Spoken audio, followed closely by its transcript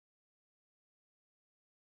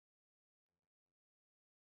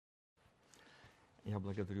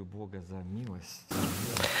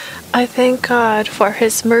I thank God for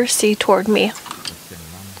His mercy toward me,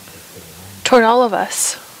 toward all of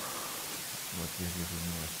us.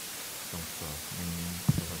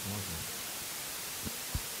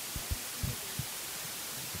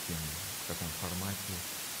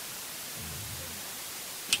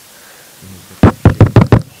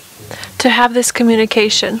 To have this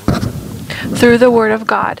communication through the Word of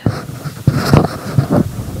God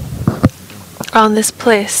on this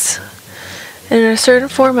place in a certain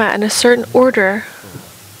format, in a certain order.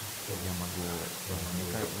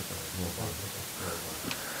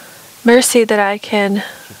 Mercy that I can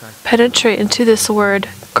penetrate into this Word,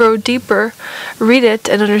 grow deeper, read it,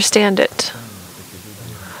 and understand it.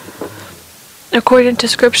 According to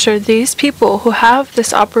Scripture, these people who have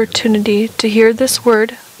this opportunity to hear this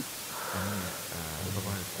Word,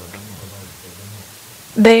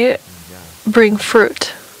 they bring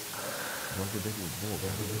fruit.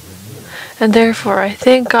 And therefore, I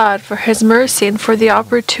thank God for His mercy and for the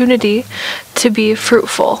opportunity to be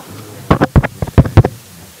fruitful.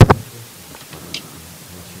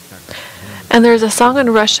 And there's a song in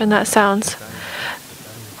Russian that sounds,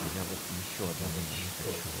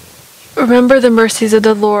 remember the mercies of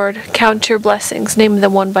the Lord, count your blessings, name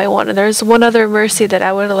them one by one. And there's one other mercy that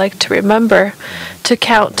I would like to remember, to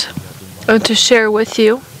count, and to share with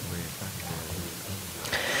you.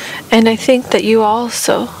 And I think that you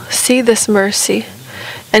also see this mercy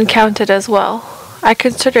and count it as well. I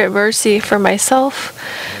consider it mercy for myself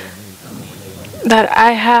that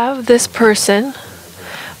I have this person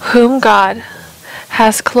whom God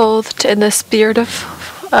has clothed in the spirit of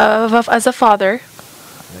as a father.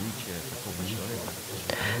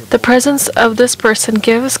 The presence of this person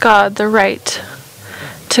gives God the right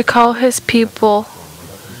to call His people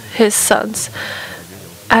His sons.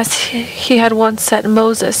 As he had once said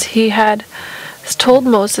Moses, He had told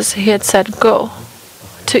Moses, He had said, go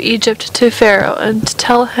to Egypt to Pharaoh and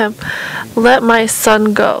tell him, let my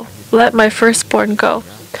son go, let my firstborn go.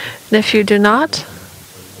 And if you do not,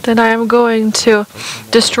 then I am going to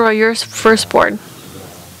destroy your firstborn.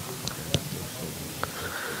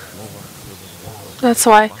 That's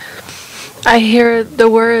why I hear the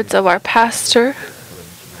words of our pastor.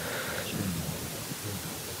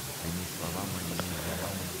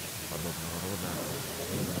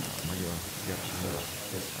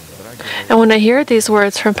 And when I hear these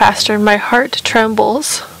words from Pastor, my heart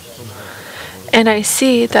trembles. And I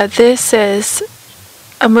see that this is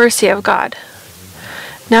a mercy of God.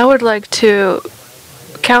 Now I would like to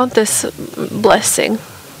count this blessing.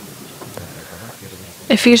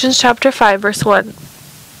 Ephesians chapter 5, verse 1.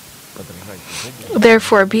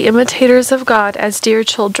 Therefore, be imitators of God as dear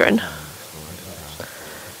children.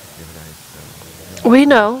 We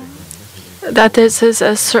know that this is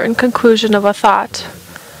a certain conclusion of a thought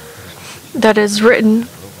that is written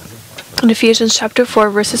in Ephesians chapter 4,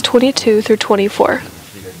 verses 22 through 24.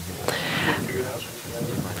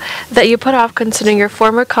 That you put off concerning your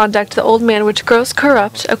former conduct the old man which grows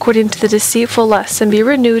corrupt according to the deceitful lusts, and be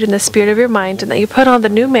renewed in the spirit of your mind, and that you put on the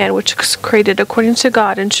new man which is created according to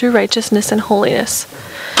God in true righteousness and holiness.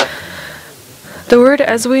 The word,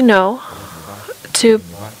 as we know, to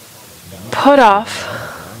put off,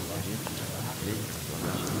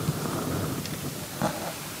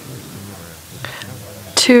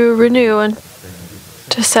 to renew, and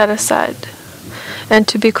to set aside, and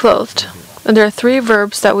to be clothed. And there are three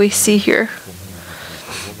verbs that we see here.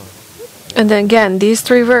 And then again, these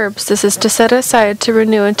three verbs, this is to set aside, to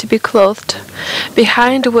renew, and to be clothed,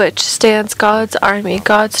 behind which stands God's army,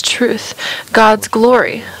 God's truth, God's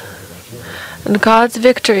glory, and God's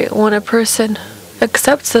victory when a person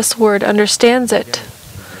accepts this word, understands it,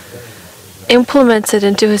 implements it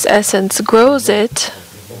into his essence, grows it,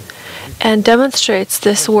 and demonstrates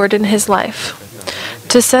this word in his life.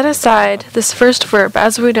 To set aside, this first verb,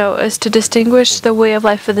 as we know, is to distinguish the way of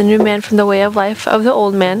life of the new man from the way of life of the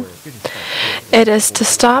old man. It is to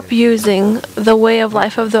stop using the way of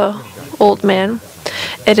life of the old man.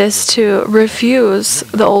 It is to refuse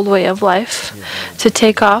the old way of life, to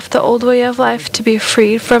take off the old way of life, to be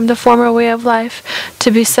freed from the former way of life,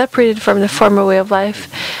 to be separated from the former way of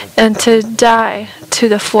life, and to die to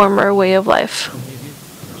the former way of life.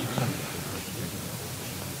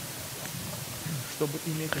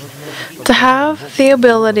 To have the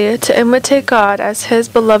ability to imitate God as His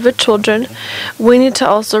beloved children, we need to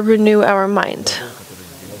also renew our mind.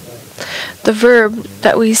 The verb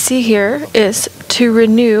that we see here is to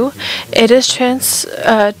renew. It is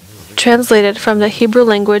translated from the Hebrew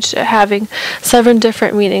language having 7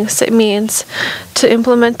 different meanings. It means to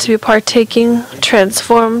implement, to be partaking,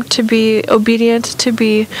 transform, to be obedient, to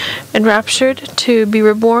be enraptured, to be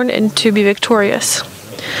reborn, and to be victorious.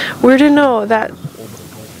 We're to know that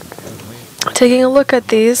taking a look at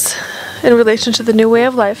these in relation to the new way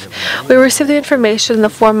of life, we receive the information in the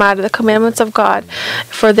format of the commandments of God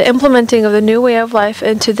for the implementing of the new way of life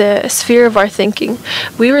into the sphere of our thinking.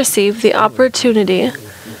 We receive the opportunity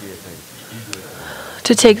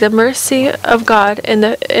to take the mercy of God in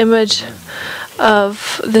the image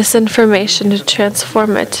of this information to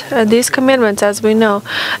transform it. And these commandments, as we know,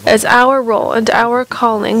 is our role and our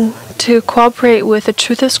calling to cooperate with the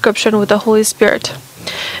truth of Scripture and with the Holy Spirit.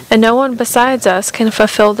 And no one besides us can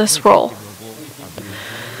fulfill this role.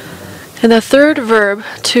 And the third verb,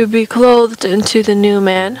 to be clothed into the new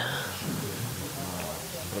man,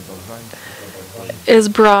 is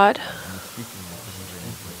broad.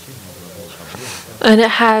 And it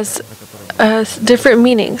has different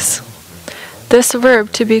meanings. This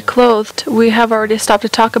verb, to be clothed, we have already stopped to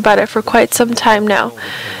talk about it for quite some time now.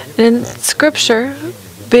 And in Scripture,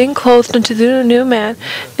 being clothed into the new man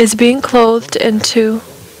is being clothed into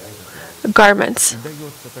garments.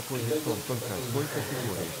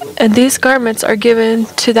 And these garments are given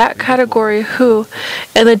to that category who,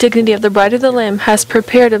 in the dignity of the bride of the Lamb, has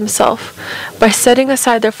prepared himself by setting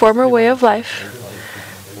aside their former way of life,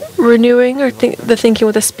 renewing the thinking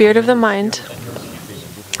with the spirit of the mind.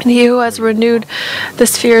 And he who has renewed the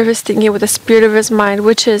sphere of his thinking with the spirit of his mind,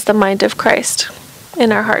 which is the mind of Christ,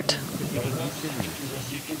 in our heart.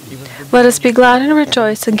 Let us be glad and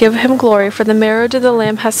rejoice and give him glory, for the marriage of the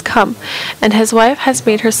Lamb has come, and his wife has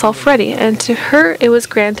made herself ready. And to her it was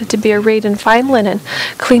granted to be arrayed in fine linen,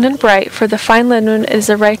 clean and bright, for the fine linen is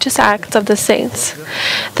the righteous acts of the saints.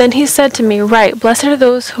 Then he said to me, Write, blessed are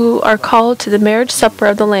those who are called to the marriage supper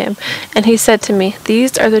of the Lamb. And he said to me,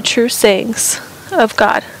 These are the true sayings of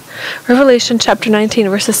God. Revelation chapter 19,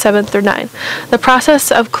 verses 7 through 9. The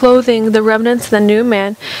process of clothing the remnants of the new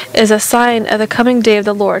man is a sign of the coming day of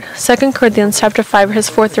the Lord. 2 Corinthians chapter 5, verses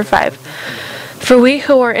 4 through 5. For we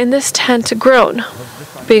who are in this tent groan,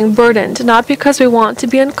 being burdened, not because we want to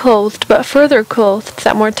be unclothed, but further clothed,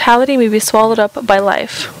 that mortality may be swallowed up by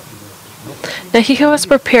life. Now he who has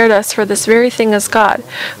prepared us for this very thing is God,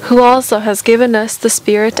 who also has given us the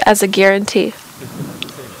Spirit as a guarantee.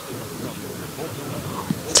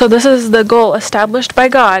 So this is the goal established by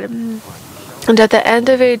God. And at the end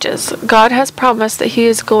of ages, God has promised that he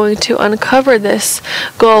is going to uncover this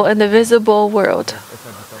goal in the visible world.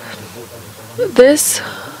 This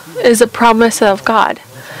is a promise of God.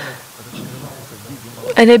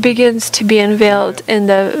 And it begins to be unveiled in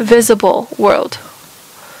the visible world.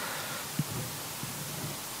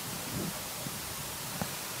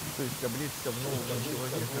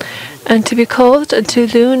 And to be clothed into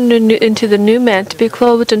the new man, to be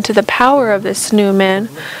clothed into the power of this new man,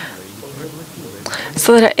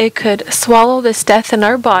 so that it could swallow this death in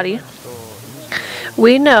our body.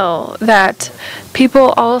 We know that people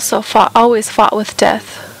also always fought with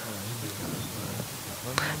death.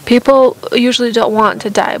 People usually don't want to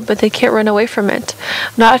die, but they can't run away from it.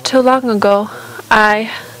 Not too long ago,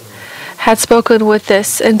 I had spoken with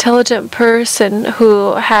this intelligent person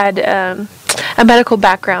who had a medical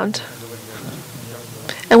background.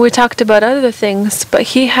 And we talked about other things, but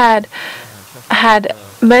he had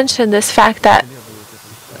mentioned this fact that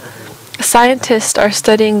scientists are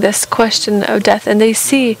studying this question of death, and they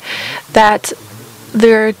see that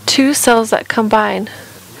there are 2 cells that combine.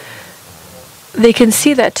 They can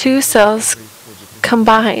see that 2 cells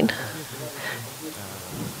combine.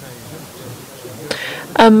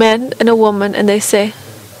 A man and a woman, and they say,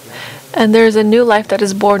 and there's a new life that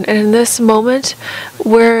is born. And in this moment,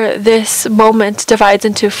 where this moment divides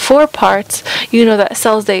into 4 parts, you know that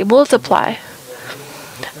cells, they multiply.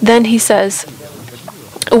 Then he says,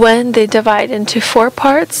 when they divide into 4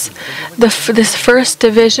 parts, this first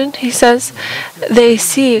division, he says, they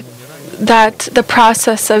see that the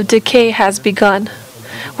process of decay has begun.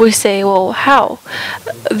 We say, well, how?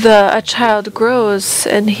 A child grows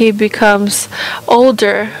and he becomes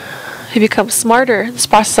older. He becomes smarter. This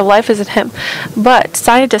process of life is in him. But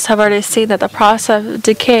scientists have already seen that the process of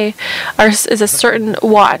decay is a certain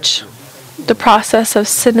watch. The process of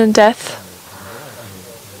sin and death.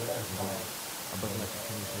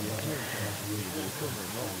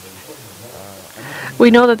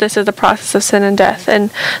 We know that this is the process of sin and death.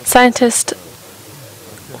 And scientists,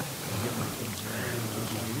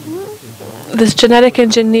 this genetic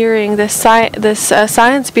engineering, this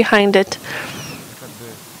science behind it,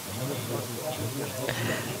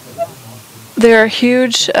 there are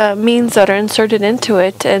huge means that are inserted into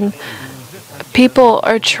it, and people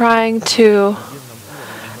are trying to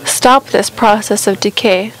stop this process of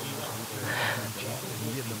decay,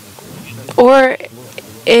 or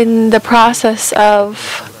in the process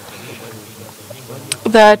of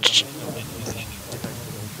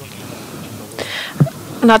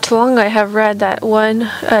not too long ago, I have read that one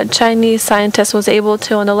Chinese scientist was able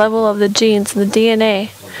to, on the level of the genes and the DNA,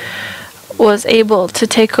 was able to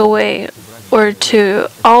take away or to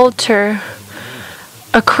alter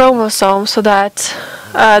a chromosome so that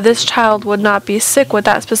this child would not be sick with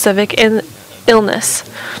that specific illness.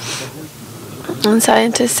 And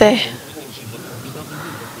scientists say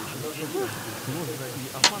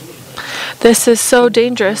this is so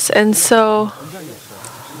dangerous and so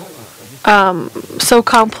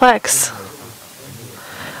complex.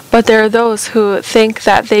 But there are those who think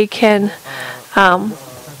that they can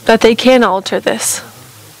alter this.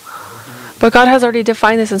 But God has already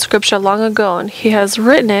defined this in Scripture long ago, and He has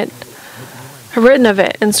written of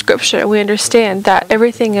it in Scripture. We understand that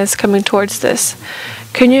everything is coming towards this.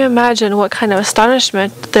 Can you imagine what kind of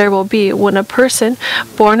astonishment there will be when a person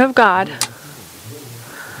born of God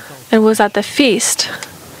and was at the feast,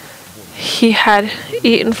 he had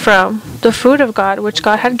eaten from the food of God, which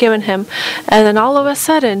God had given him, and then all of a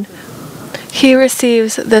sudden, he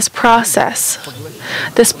receives this process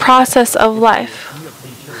of life.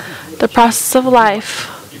 The process of life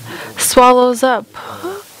swallows up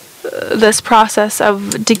this process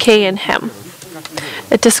of decay in him.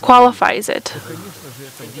 It disqualifies it,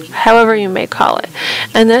 however you may call it.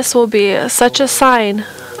 And this will be such a sign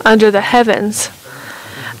under the heavens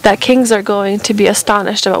that kings are going to be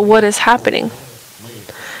astonished about what is happening.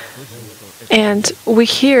 And we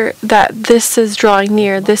hear that this is drawing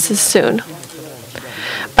near, this is soon.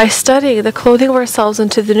 By studying the clothing of ourselves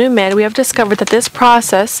into the new man, we have discovered that this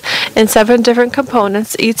process, in 7 different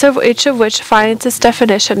components, each of which finds its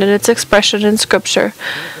definition and its expression in Scripture.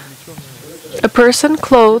 A person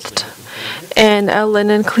clothed in a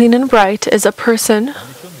linen clean and bright is a person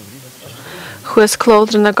who is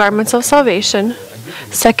clothed in the garments of salvation.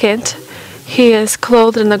 Second, he is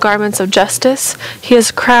clothed in the garments of justice. He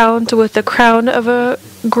is crowned with the crown of a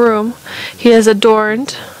groom. He is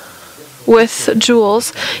adorned with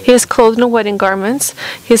jewels. He is clothed in wedding garments.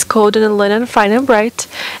 He is clothed in a linen fine and bright.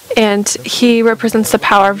 And he represents the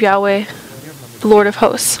power of Yahweh, the Lord of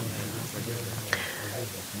hosts.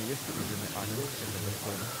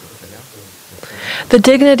 The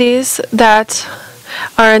dignities that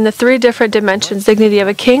are in the 3 different dimensions: dignity of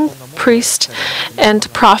a king, priest,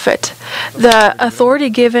 and prophet. The authority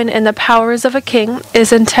given in the powers of a king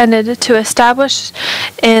is intended to establish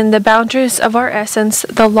in the boundaries of our essence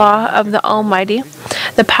the law of the Almighty.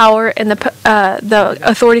 The power in the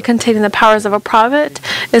authority contained in the powers of a prophet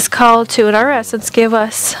is called to, in our essence, give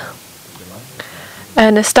us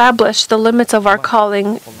and establish the limits of our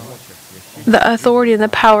calling. The authority and the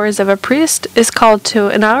powers of a priest is called to,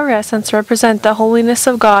 in our essence, represent the holiness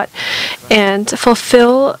of God and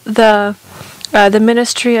fulfill the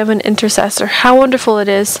ministry of an intercessor. How wonderful it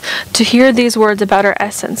is to hear these words about our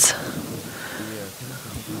essence.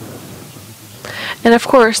 And of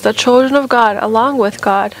course, the children of God, along with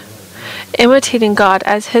God, imitating God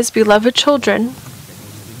as His beloved children,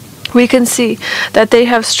 we can see that they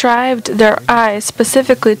have strived their eyes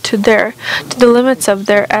specifically to the limits of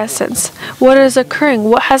their essence. What is occurring?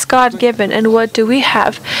 What has God given, and what do we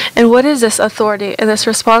have? And what is this authority and this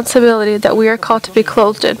responsibility that we are called to be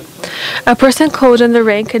clothed in? A person clothed in the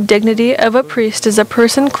rank and dignity of a priest is a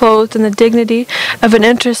person clothed in the dignity of an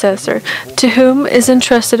intercessor, to whom is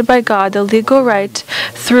entrusted by God the legal right,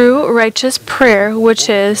 through righteous prayer, which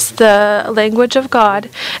is the language of God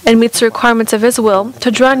and meets the requirements of His will,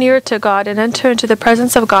 to draw near to God and enter into the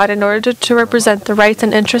presence of God in order to represent the rights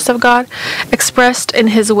and interests of God expressed in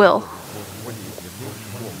His will.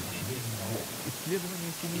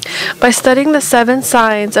 By studying the 7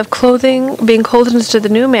 signs of being clothed into the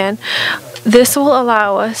new man, this will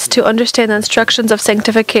allow us to understand the instructions of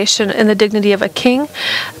sanctification in the dignity of a king,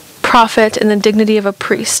 prophet, and the dignity of a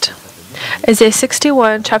priest. Isaiah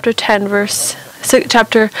 61, chapter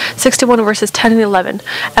 61, verses 10 and 11.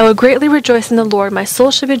 I will greatly rejoice in the Lord. My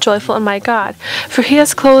soul shall be joyful in my God. For He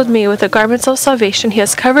has clothed me with the garments of salvation. He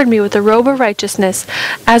has covered me with the robe of righteousness.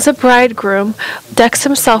 As a bridegroom decks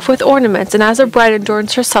himself with ornaments, and as a bride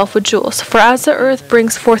adorns herself with jewels. For as the earth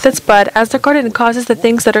brings forth its bud, as the garden causes the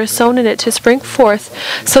things that are sown in it to spring forth,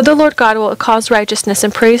 so the Lord God will cause righteousness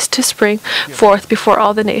and praise to spring forth before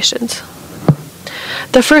all the nations.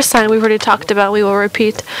 The first sign we've already talked about, we will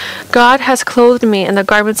repeat. God has clothed me in the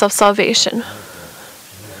garments of salvation.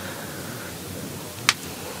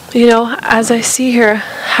 As I see here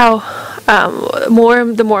how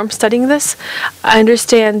the more I'm studying this, I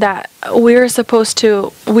understand that we are supposed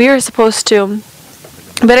to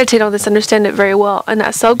meditate on this, understand it very well. And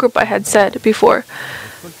that cell group I had said before,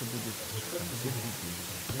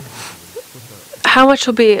 how much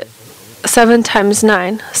will be 7 times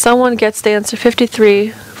 9? Someone gets the answer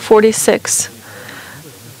 53:46.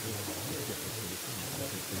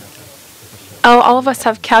 All of us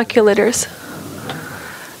have calculators.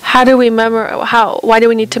 How do we why do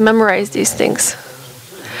we need to memorize these things?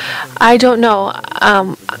 I don't know.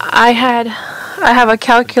 I have a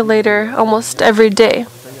calculator almost every day.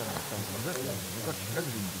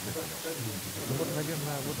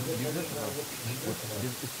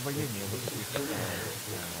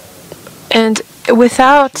 And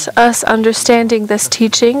without us understanding this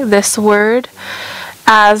teaching, this word,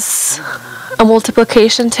 as a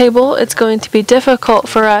multiplication table, it's going to be difficult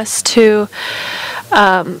for us to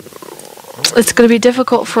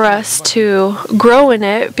grow in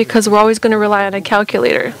it, because we're always going to rely on a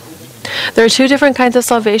calculator. There are 2 different kinds of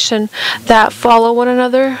salvation that follow one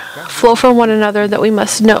another, flow from one another, that we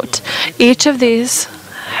must note. Each of these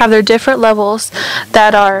have their different levels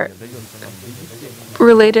that are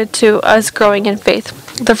related to us growing in faith.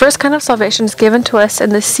 The first kind of salvation is given to us in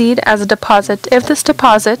the seed as a deposit. If this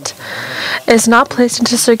deposit is not placed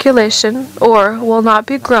into circulation or will not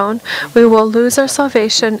be grown, we will lose our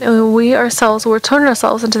salvation, and we ourselves will turn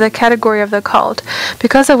ourselves into the category of the called,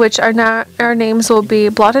 because of which our names will be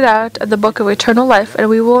blotted out of the book of eternal life, and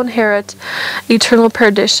we will inherit eternal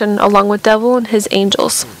perdition along with devil and his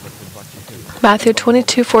angels. Matthew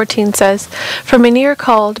 22:14 says, "For many are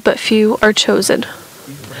called, but few are chosen."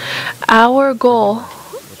 Our goal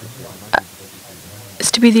is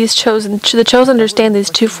to be these chosen. The chosen understand these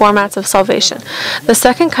 2 formats of salvation. The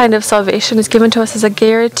second kind of salvation is given to us as a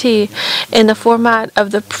guarantee in the format of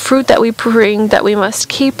the fruit that we bring, that we must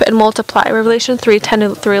keep and multiply. Revelation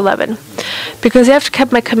 3:10-11. "Because you have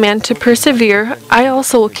kept my command to persevere, I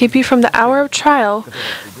also will keep you from the hour of trial,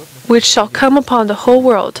 which shall come upon the whole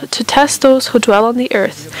world, to test those who dwell on the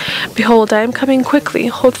earth. Behold, I am coming quickly.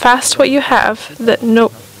 Hold fast what you have, that no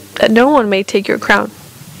one may take your crown."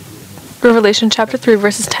 Revelation chapter 3,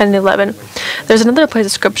 verses 10 and 11. There's another place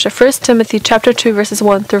of scripture, 1 Timothy chapter 2, verses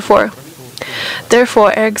 1-4.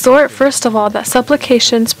 "Therefore, I exhort first of all that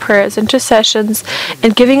supplications, prayers, intercessions,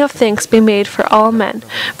 and giving of thanks be made for all men,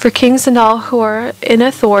 for kings and all who are in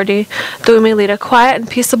authority, that we may lead a quiet and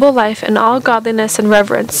peaceable life in all godliness and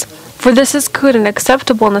reverence. For this is good and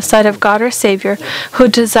acceptable in the sight of God our Savior, who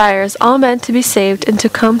desires all men to be saved and to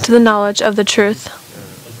come to the knowledge of the truth."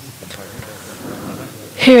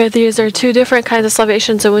 Here, these are 2 different kinds of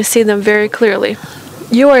salvations, and we see them very clearly.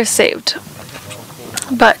 You are saved.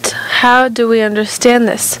 But how do we understand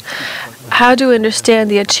this? How do we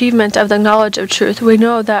understand the achievement of the knowledge of truth? We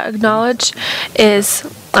know that knowledge is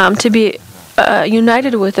to be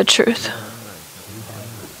united with the truth.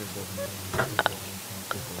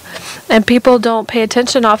 And people don't pay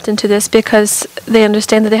attention often to this, because they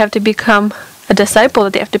understand that they have to become a disciple,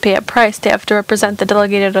 that they have to pay a price. They have to represent the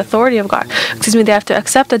delegated authority of God. They have to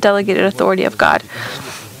accept the delegated authority of God.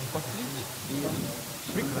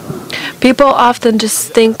 People often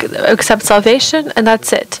just accept salvation and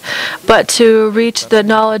that's it. But to reach the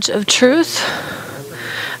knowledge of truth,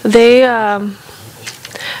 they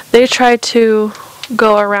try to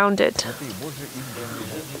go around it.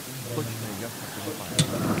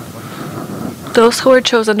 Those who are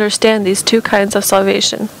chosen understand these 2 kinds of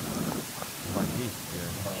salvation,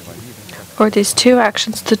 or these 2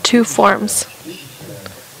 actions, the 2 forms.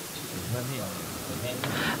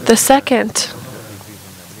 The second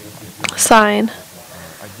sign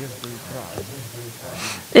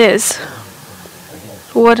is,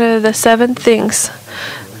 what are the 7 things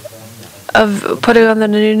of putting on the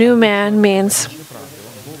new man means.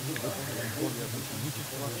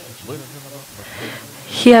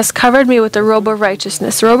 He has covered me with the robe of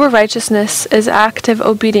righteousness. The robe of righteousness is active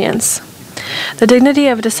obedience. The dignity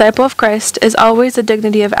of a disciple of Christ is always the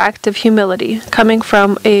dignity of active humility, coming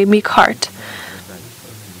from a meek heart.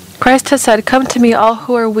 Christ has said, "Come to me, all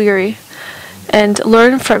who are weary, and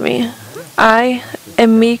learn from me. I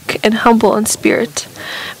am meek and humble in spirit,"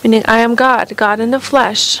 meaning I am God in the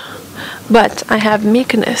flesh, but I have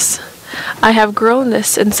meekness. I have grown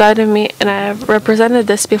this inside of me, and I have represented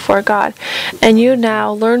this before God. And you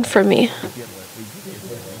now learn from me.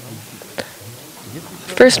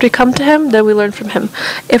 First we come to him, then we learn from him.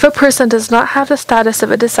 If a person does not have the status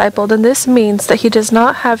of a disciple, then this means that he does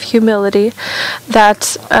not have humility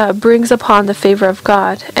that brings upon the favor of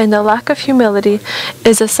God. And the lack of humility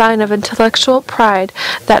is a sign of intellectual pride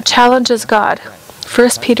that challenges God.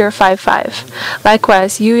 1 Peter 5:5.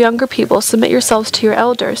 Likewise, you younger people, submit yourselves to your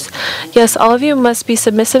elders. Yes, all of you must be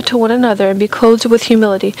submissive to one another and be clothed with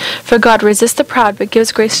humility. For God resists the proud but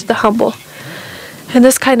gives grace to the humble. And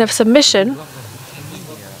this kind of submission,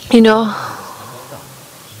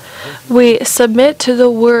 we submit to the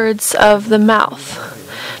words of the mouth.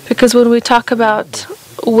 Because when we talk about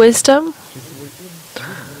wisdom,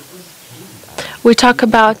 we talk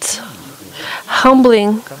about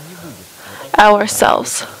humbling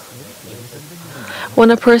ourselves.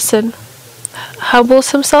 When a person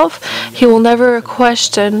humbles himself, he will never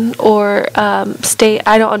question or state,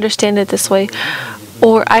 I don't understand it this way,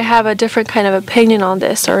 or I have a different kind of opinion on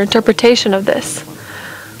this or interpretation of this.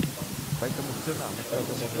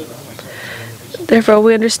 Therefore,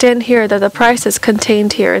 we understand here that the price is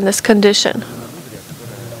contained here in this condition.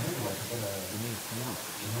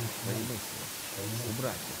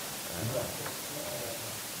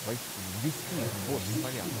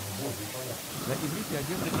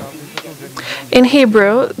 In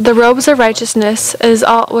Hebrew, the robes of righteousness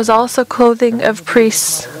was also clothing of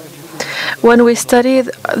priests. When we study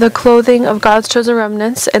the clothing of God's chosen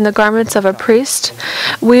remnants and the garments of a priest,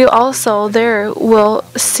 we also there will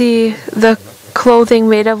see the clothing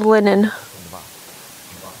made of linen.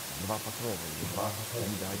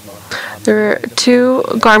 There are two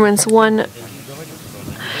garments, one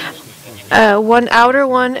outer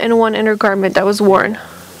one and one inner garment that was worn.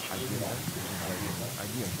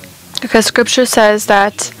 Because Scripture says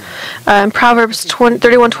that in Proverbs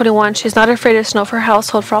 31:21, she's not afraid of snow for her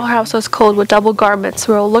household, for all her household is clothed with double garments.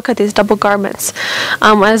 We will look at these double garments.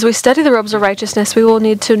 As we study the robes of righteousness, we will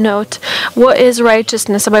need to note what is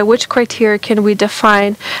righteousness and by which criteria can we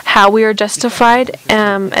define how we are justified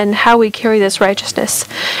and how we carry this righteousness.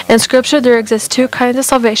 In Scripture, there exist two kinds of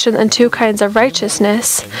salvation and two kinds of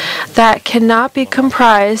righteousness that cannot be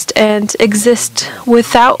comprised and exist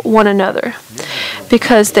without one another,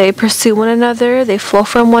 because they pursue one another, they flow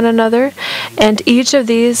from one another, and each of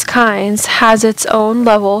these kinds has its own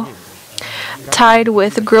level tied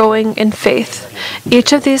with growing in faith.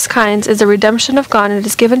 Each of these kinds is a redemption of God, and it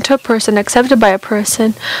is given to a person, accepted by a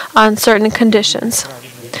person on certain conditions.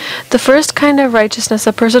 The first kind of righteousness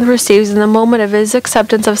a person receives in the moment of his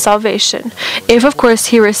acceptance of salvation, if of course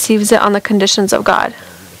he receives it on the conditions of God.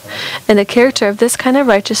 And the character of this kind of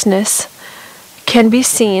righteousness can be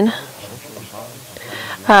seen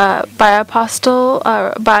by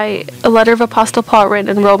a letter of Apostle Paul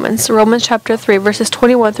written in Romans chapter 3, verses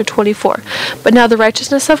 21 through 24. But now the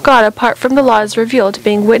righteousness of God apart from the law is revealed,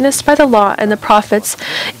 being witnessed by the law and the prophets,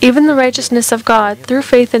 even the righteousness of God through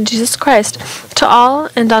faith in Jesus Christ, to all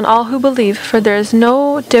and on all who believe, for there is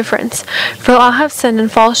no difference. For all have sinned and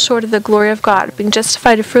fall short of the glory of God, being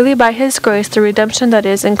justified freely by His grace through redemption that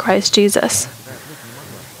is in Christ Jesus.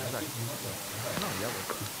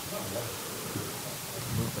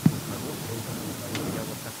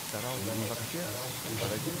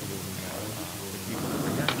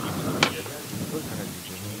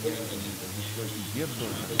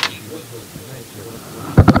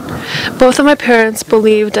 Both of my parents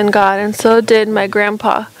believed in God, and so did my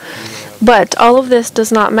grandpa. But all of this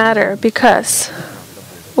does not matter, because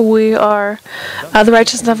we are the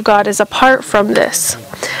righteousness of God is apart from this,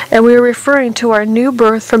 and we are referring to our new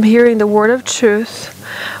birth from hearing the word of truth.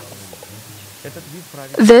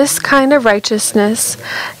 This kind of righteousness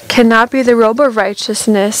cannot be the robe of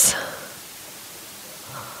righteousness,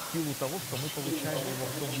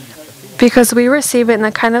 because we receive it in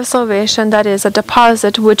the kind of salvation that is a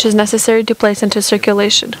deposit which is necessary to place into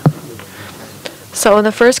circulation. So in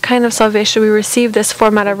the first kind of salvation, we receive this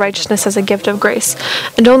format of righteousness as a gift of grace.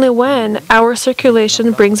 And only when our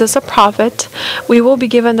circulation brings us a profit, we will be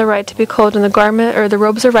given the right to be clothed in the garment or the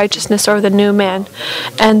robes of righteousness or the new man.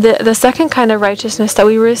 And the second kind of righteousness that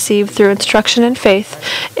we receive through instruction and faith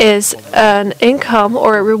is an income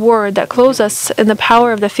or a reward that clothes us in the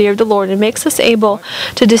power of the fear of the Lord and makes us able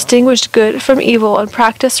to distinguish good from evil and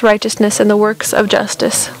practice righteousness in the works of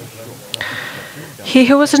justice. He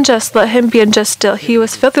who was unjust, let him be unjust still. He who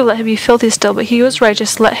was filthy, let him be filthy still. But he who is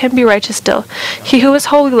righteous, let him be righteous still. He who is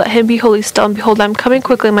holy, let him be holy still. And behold, I am coming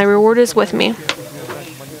quickly, and my reward is with me.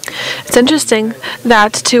 It's interesting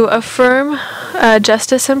that to affirm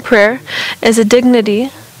justice in prayer is a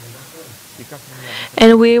dignity,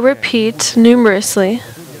 and we repeat numerously.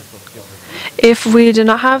 If we do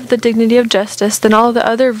not have the dignity of justice, then all of the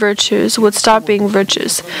other virtues would stop being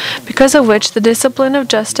virtues, because of which the discipline of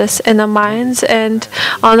justice in the minds and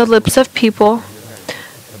on the lips of people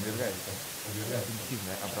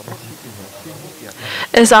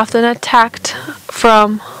is often attacked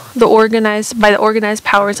by the organized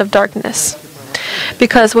powers of darkness.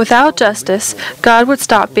 Because without justice, God would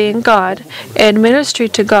stop being God, and ministry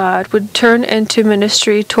to God would turn into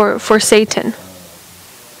ministry for Satan.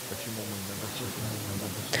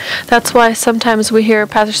 That's why sometimes we hear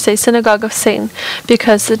pastors say synagogue of Satan,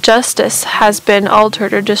 because the justice has been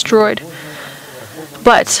altered or destroyed.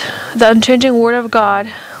 But the unchanging word of God,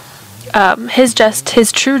 his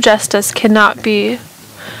true justice cannot be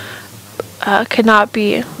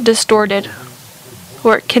distorted,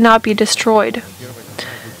 or it cannot be destroyed.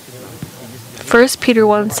 1 Peter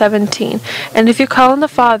 1:17. And if you call on the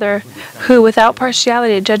Father, who without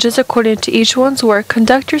partiality judges according to each one's work,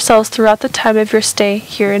 conduct yourselves throughout the time of your stay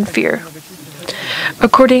here in fear.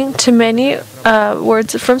 According to many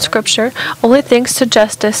words from Scripture, only thanks to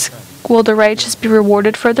justice will the righteous be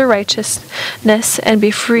rewarded for their righteousness and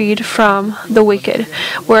be freed from the wicked,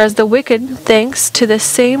 whereas the wicked, thanks to the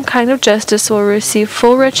same kind of justice, will receive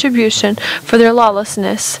full retribution for their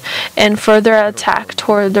lawlessness and for their attack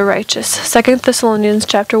toward the righteous. 2 Thessalonians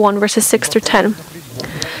chapter 1, verses 6 through 10.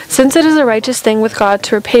 Since it is a righteous thing with God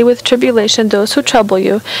to repay with tribulation those who trouble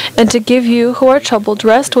you, and to give you who are troubled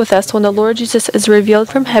rest with us when the Lord Jesus is revealed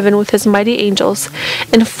from heaven with his mighty angels,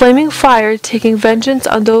 in flaming fire, taking vengeance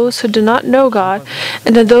on those who do not know God,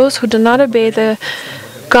 and on those who do not obey the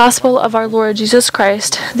gospel of our Lord Jesus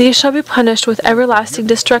Christ, these shall be punished with everlasting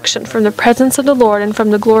destruction from the presence of the Lord and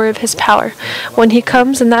from the glory of his power, when he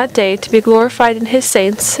comes in that day to be glorified in his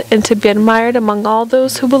saints and to be admired among all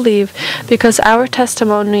those who believe, because our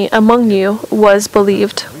testimony among you was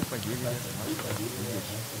believed.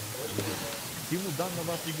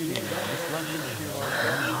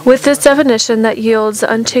 With this definition that yields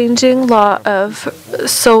unchanging law of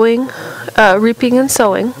sowing, reaping and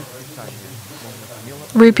sowing,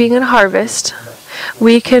 reaping and harvest,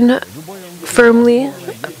 we can firmly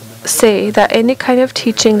say that any kind of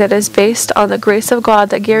teaching that is based on the grace of God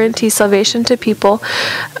that guarantees salvation to people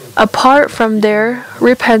apart from their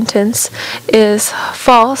repentance is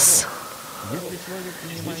false.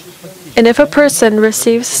 And if a person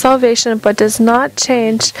receives salvation but does not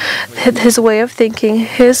change his way of thinking,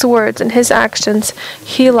 his words, and his actions,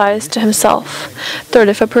 he lies to himself. Third,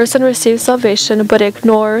 if a person receives salvation but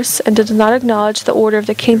ignores and does not acknowledge the order of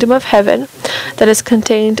the kingdom of heaven that is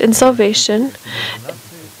contained in salvation,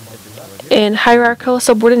 in hierarchical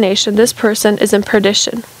subordination, this person is in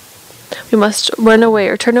perdition. We must run away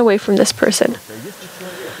or turn away from this person.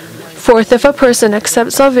 Fourth, if a person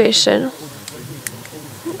accepts salvation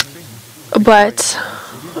but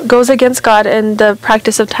goes against God in the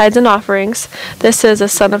practice of tithes and offerings, this is a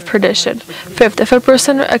son of perdition. Fifth, if a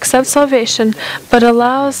person accepts salvation but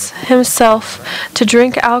allows himself to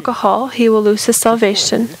drink alcohol, he will lose his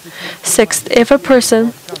salvation. Sixth, if a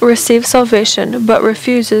person receives salvation but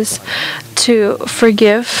refuses to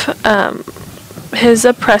forgive his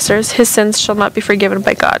oppressors, his sins shall not be forgiven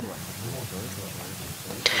by God.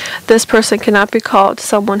 This person cannot be called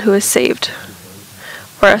someone who is saved,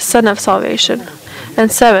 or a son of salvation.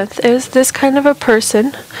 And seventh, is this kind of a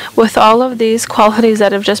person with all of these qualities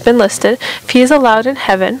that have just been listed, if he is allowed in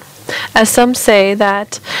heaven, as some say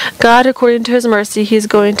that God, according to his mercy, he is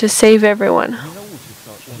going to save everyone,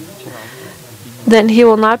 then he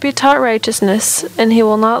will not be taught righteousness, and he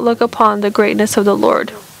will not look upon the greatness of the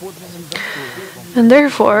Lord. And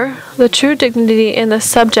therefore, the true dignity in the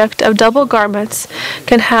subject of double garments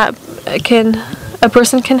a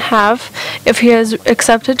person can have if he has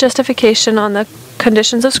accepted justification on the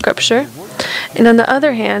conditions of Scripture, and on the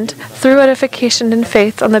other hand, through edification and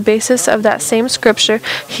faith on the basis of that same Scripture,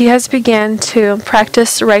 he has begun to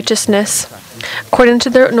practice righteousness according to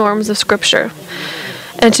the norms of Scripture,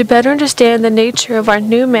 and to better understand the nature of our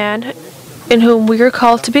new man in whom we are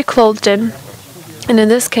called to be clothed in. And in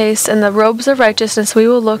this case, in the robes of righteousness, we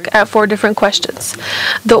will look at 4 different questions.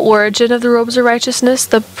 The origin of the robes of righteousness,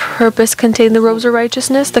 the purpose contained in the robes of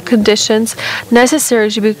righteousness, the conditions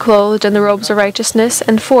necessary to be clothed in the robes of righteousness,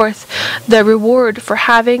 and fourth, the reward for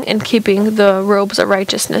having and keeping the robes of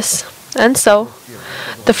righteousness. And so,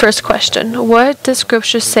 the first question, what does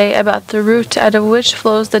Scripture say about the root out of which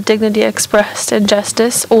flows the dignity expressed in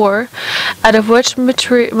justice, or out of which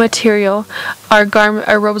material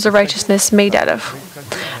are robes of righteousness made out of?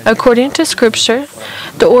 According to Scripture,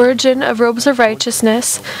 the origin of robes of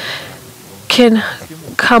righteousness can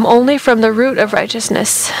come only from the root of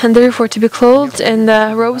righteousness, and therefore to be clothed in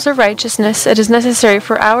the robes of righteousness, it is necessary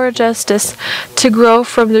for our justice to grow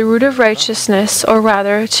from the root of righteousness, or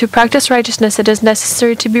rather, to practice righteousness, it is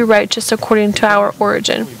necessary to be righteous according to our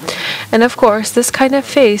origin. And of course, this kind of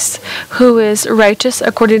face, who is righteous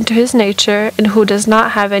according to his nature, and who does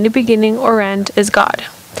not have any beginning or end, is God.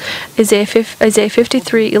 Isaiah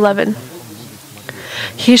 53:11.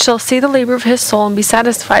 He shall see the labor of his soul and be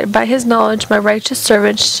satisfied. By his knowledge my righteous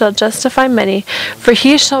servant shall justify many, for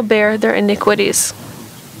he shall bear their iniquities.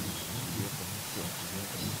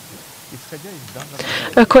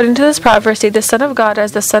 According to this prophecy, the Son of God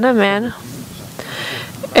as the Son of Man,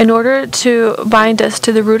 in order to bind us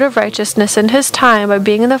to the root of righteousness in his time, by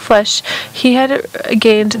being in the flesh, he had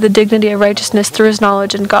gained the dignity of righteousness through his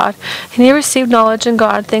knowledge in God. And he received knowledge in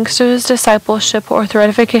God thanks to his discipleship or through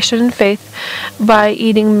edification in faith by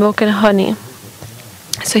eating milk and honey.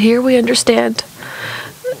 So here we understand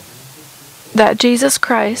that Jesus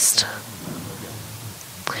Christ,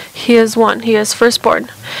 he is one, he is firstborn,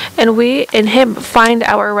 and we in him find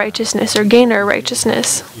our righteousness or gain our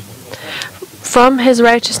righteousness. From his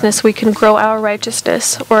righteousness we can grow our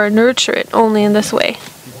righteousness or nurture it only in this way.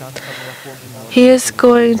 He is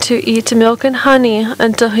going to eat milk and honey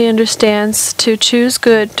until he understands to choose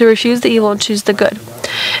good, to refuse the evil and choose the good.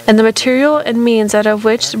 And the material and means out of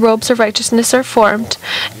which robes of righteousness are formed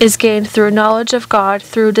is gained through knowledge of God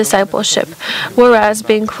through discipleship, whereas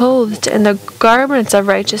being clothed in the garments of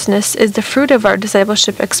righteousness is the fruit of our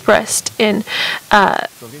discipleship expressed in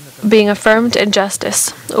being affirmed in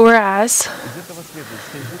justice, whereas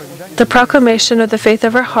the proclamation of the faith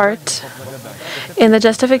of our heart and the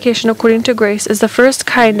justification according to grace is the first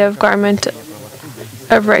kind of garment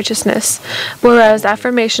of righteousness, whereas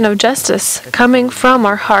affirmation of justice coming from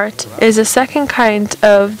our heart is the second kind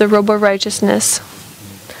of the robe of righteousness.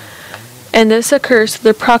 And this occurs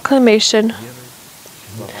through the proclamation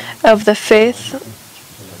of the faith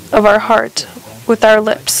of our heart with our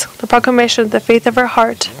lips. The proclamation of the faith of our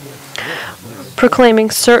heart,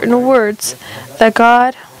 proclaiming certain words that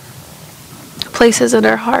God places in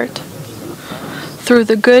our heart through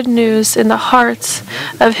the good news in the hearts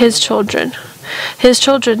of his children. His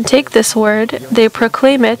children take this word, they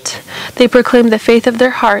proclaim it, they proclaim the faith of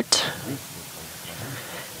their heart,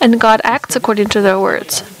 and God acts according to their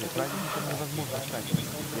words.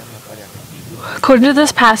 According to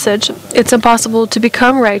this passage, it's impossible to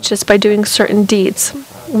become righteous by doing certain deeds.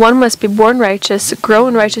 One must be born righteous, grow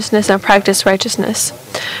in righteousness, and practice righteousness.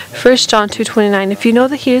 1 John 2:29. If you know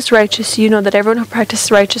that he is righteous, you know that everyone who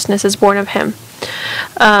practices righteousness is born of him.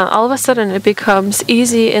 All of a sudden, it becomes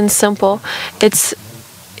easy and simple.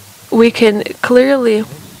 We can clearly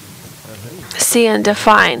see and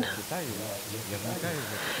define.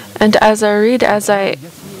 And as I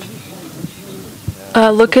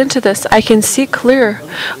look into this, I can see clear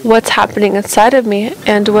what's happening inside of me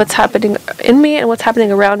and what's happening in me and what's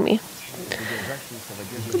happening around me.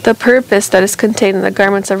 The purpose that is contained in the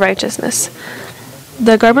garments of righteousness.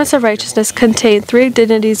 The garments of righteousness contain three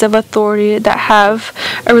dignities of authority that have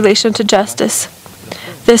a relation to justice.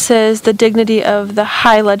 This is the dignity of the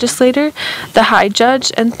high legislator, the high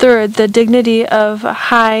judge, and third, the dignity of a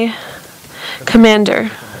high commander,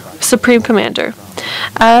 supreme commander.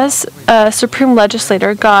 As a supreme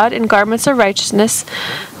legislator, God, in garments of righteousness,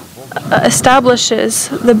 establishes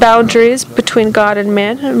the boundaries between God and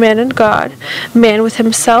man, man and God, man with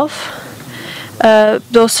himself,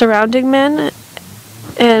 those surrounding men,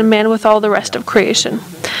 and man with all the rest of creation.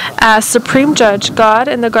 As supreme judge, God,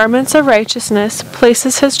 in the garments of righteousness,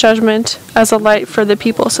 places his judgment as a light for the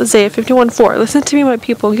peoples. Isaiah 51:4. Listen to me, my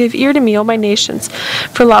people, give ear to me, O my nations,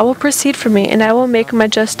 for law will proceed from me, and I will make my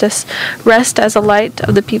justice rest as a light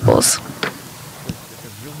of the peoples.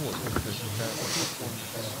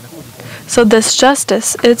 So this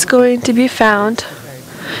justice, it's going to be found.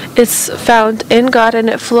 It's found in God, and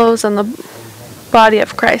it flows on the body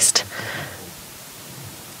of Christ.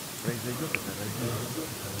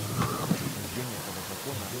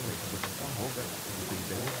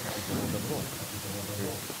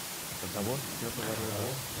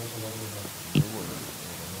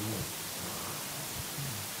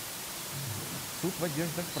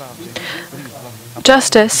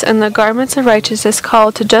 Justice and the garments of righteousness is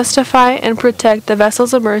called to justify and protect the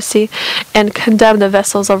vessels of mercy and condemn the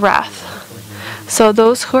vessels of wrath. So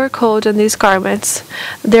those who are clothed in these garments,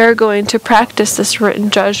 they're going to practice this written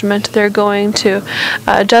judgment. They're going to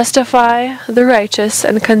justify the righteous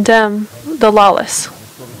and condemn the lawless.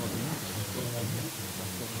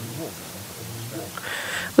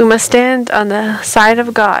 We must stand on the side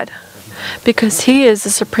of God because he is the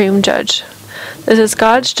supreme judge. This is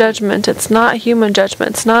God's judgment. It's not human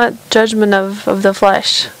judgment. It's not judgment of the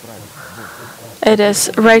flesh. It is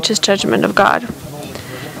righteous judgment of God.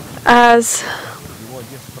 As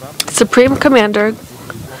supreme commander,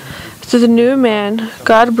 to the new man,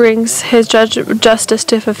 God brings his justice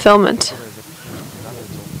to fulfillment.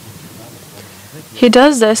 He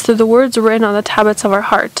does this through the words written on the tablets of our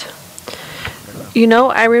heart. You know,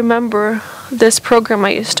 I remember this program I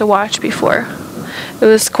used to watch before. It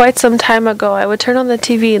was quite some time ago. I would turn on the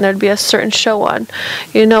TV and there'd be a certain show on.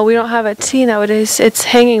 We don't have a TV nowadays. It's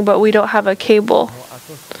hanging, but we don't have a cable.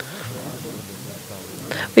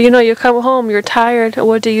 But you come home, you're tired.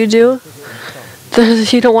 What do? You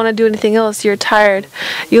don't want to do anything else. You're tired.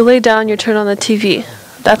 You lay down, you turn on the TV.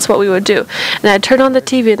 That's what we would do. And I'd turn on the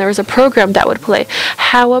TV and there was a program that would play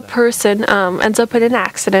how a person ends up in an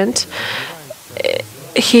accident.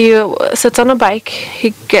 He sits on a bike,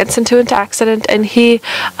 he gets into an accident, and he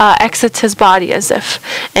exits his body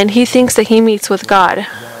and he thinks that he meets with God.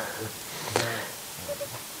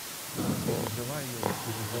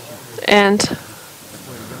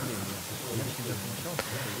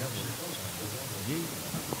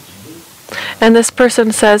 And this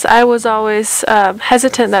person says, I was always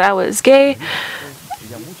hesitant that I was gay.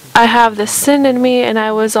 I have this sin in me, and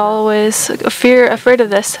I was always afraid of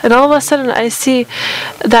this. And all of a sudden, I see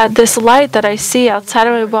that this light that I see outside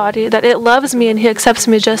of my body, that it loves me and He accepts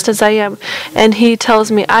me just as I am. And He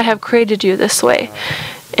tells me, I have created you this way.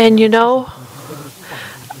 And when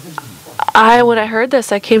I heard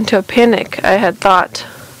this, I came to a panic. I had thought,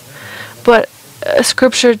 but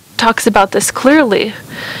Scripture talks about this clearly.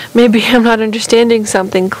 Maybe I'm not understanding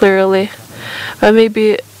something clearly. Or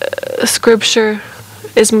maybe Scripture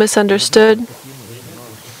is misunderstood.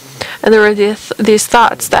 And there were these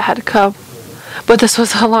thoughts that had come. But this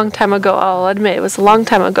was a long time ago, I'll admit. It was a long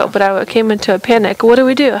time ago. But I came into a panic. What do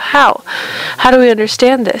we do? How? How do we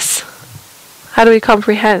understand this? How do we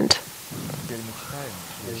comprehend?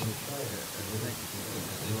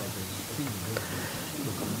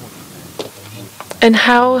 And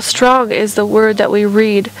how strong is the word that we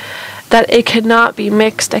read, that it cannot be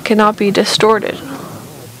mixed, it cannot be distorted.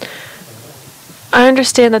 I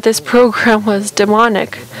understand that this program was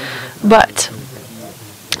demonic,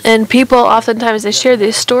 and people oftentimes they share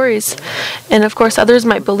these stories, and of course others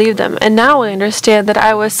might believe them. And now I understand that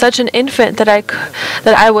I was such an infant that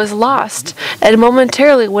I was lost. And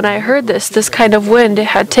momentarily, when I heard this kind of wind, it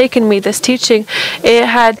had taken me. This teaching, it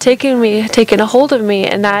had taken a hold of me,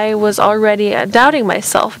 and I was already doubting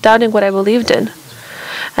myself, doubting what I believed in.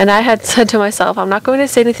 And I had said to myself, I'm not going to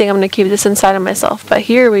say anything, I'm going to keep this inside of myself. But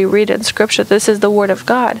here we read in Scripture, this is the Word of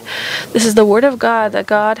God. This is the Word of God that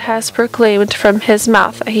God has proclaimed from His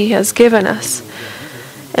mouth, that He has given us.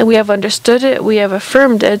 And we have understood it, we have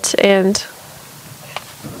affirmed it, and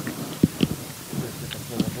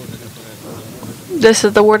this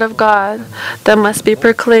is the Word of God that must be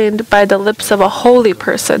proclaimed by the lips of a holy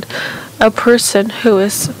person, a person who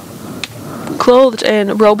is clothed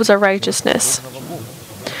in robes of righteousness.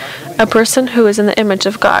 A person who is in the image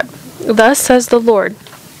of God. Thus says the Lord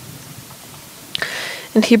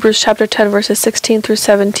in Hebrews chapter 10, verses 16 through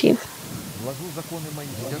 17.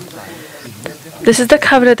 This is the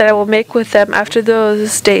covenant that I will make with them after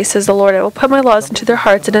those days, says the Lord. I will put my laws into their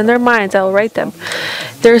hearts, and in their minds I will write them.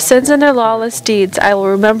 Their sins and their lawless deeds I will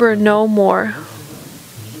remember no more.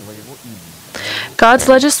 God's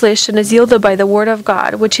legislation is yielded by the Word of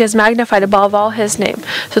God, which He has magnified above all His name.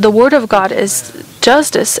 So the Word of God is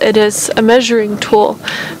justice. It is a measuring tool.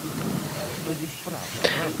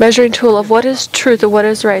 Measuring tool of what is truth and what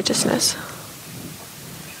is righteousness.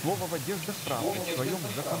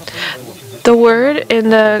 The Word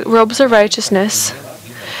in the robes of righteousness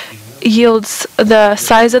yields the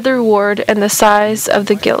size of the reward and the size of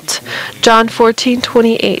the guilt. John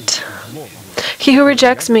 14:28. He who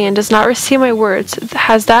rejects me and does not receive my words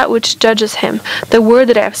has that which judges him. The word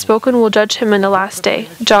that I have spoken will judge him in the last day.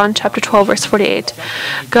 John chapter 12, verse 48.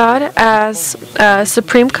 God, as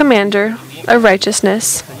supreme commander of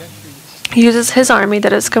righteousness, uses His army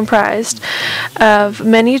that is comprised of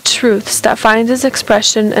many truths that find its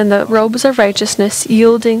expression in the robes of righteousness,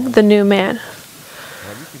 yielding the new man.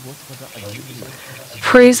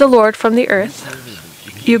 Praise the Lord from the earth,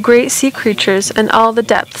 you great sea creatures and all the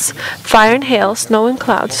depths, fire and hail, snow and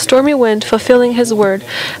clouds, stormy wind fulfilling His word,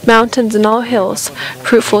 mountains and all hills,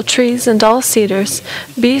 fruitful trees and all cedars,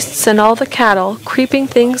 beasts and all the cattle, creeping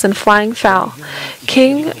things and flying fowl,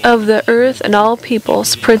 King of the earth and all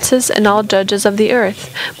peoples, princes and all judges of the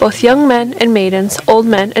earth, both young men and maidens, old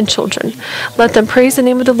men and children. Let them praise the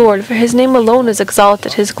name of the Lord, for His name alone is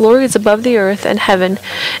exalted. His glory is above the earth and heaven,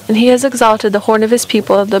 and He has exalted the horn of His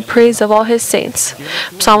people, the praise of all His saints.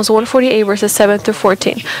 Psalms 148, verses 7 through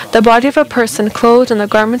 14. The body of a person clothed in the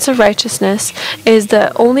garments of righteousness is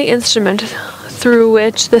the only instrument through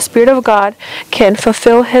which the Spirit of God can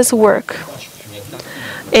fulfill His work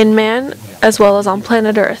in man as well as on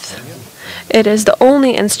planet Earth. It is the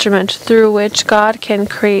only instrument through which God can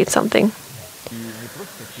create something.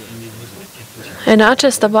 And not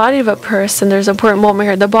just the body of a person, there's an important moment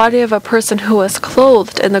here. The body of a person who was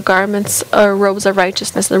clothed in the garments or robes of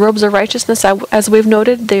righteousness. The robes of righteousness, as we've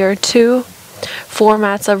noted, they are two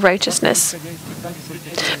formats of righteousness.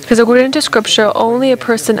 Because according to Scripture, only a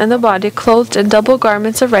person in the body clothed in double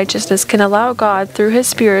garments of righteousness can allow God, through His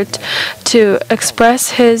Spirit, to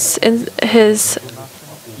express His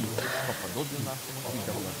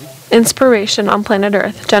inspiration on planet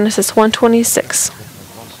Earth. Genesis 1:26.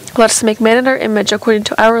 Let us make man in our image according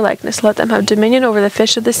to our likeness. Let them have dominion over the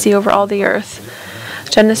fish of the sea, over all the earth.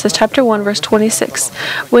 Genesis chapter 1, verse 26.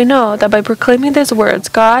 We know that by proclaiming these words,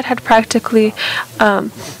 God had practically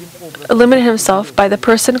limited Himself by the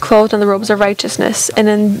person clothed in the robes of righteousness. And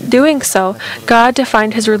in doing so, God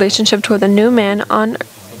defined His relationship toward the new man on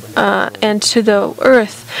and to the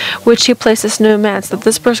earth, which He placed this new man, so that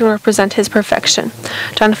this person will represent His perfection.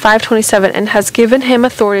 John 5:27, and has given Him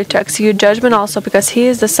authority to execute judgment also, because He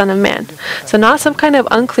is the Son of Man. So not some kind of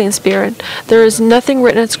unclean spirit. There is nothing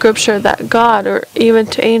written in Scripture that God, or even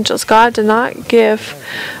to angels, God did not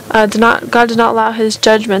allow His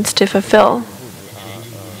judgments to fulfill.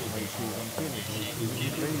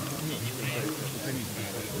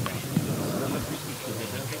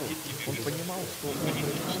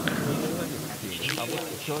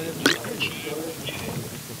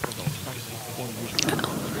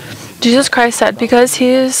 Jesus Christ said, because he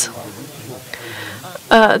is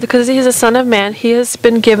a Son of Man, He has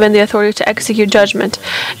been given the authority to execute judgment.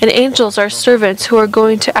 And angels are servants who are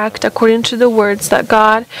going to act according to the words that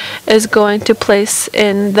God is going to place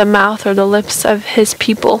in the mouth or the lips of His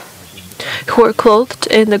people, who are clothed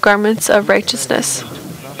in the garments of righteousness.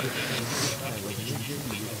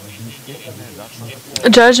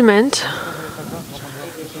 Judgment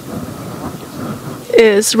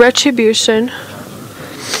is retribution,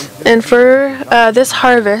 and for this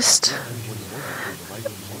harvest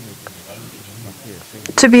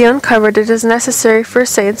to be uncovered, it is necessary for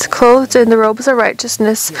saints clothed in the robes of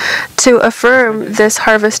righteousness to affirm this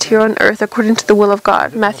harvest here on earth according to the will of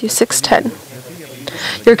God. Matthew 6:10.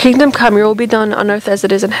 Your kingdom come, your will be done on earth as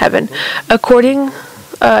it is in heaven. According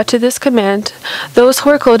to this command, those who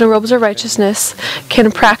are clothed in robes of righteousness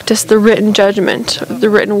can practice the written judgment, the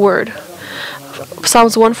written word.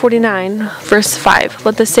 Psalms 149, verse 5.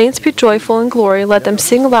 Let the saints be joyful in glory. Let them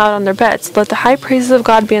sing aloud on their beds. Let the high praises of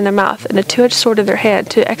God be in their mouth, and a two-edged sword in their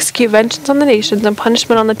hand, to execute vengeance on the nations and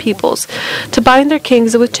punishment on the peoples, to bind their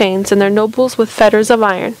kings with chains and their nobles with fetters of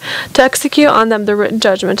iron, to execute on them the written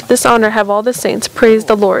judgment. This honor have all the saints. Praise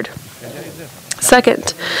the Lord.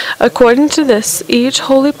 Second, according to this, each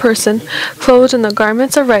holy person clothed in the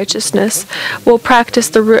garments of righteousness will practice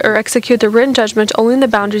or execute the written judgment only in the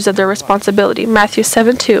boundaries of their responsibility. Matthew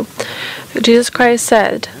 7:2. Jesus Christ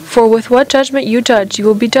said, for with what judgment you judge, you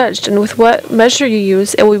will be judged, and with what measure you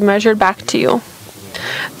use, it will be measured back to you.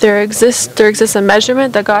 There exists a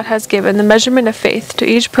measurement that God has given, the measurement of faith to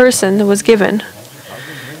each person that was given,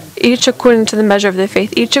 each according to the measure of their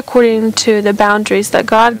faith, each according to the boundaries that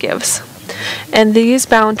God gives. And these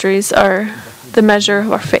boundaries are the measure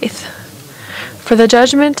of our faith. For the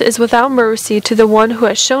judgment is without mercy to the one who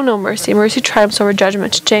has shown no mercy. Mercy triumphs over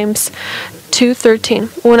judgment. James 2:13.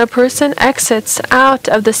 When a person exits out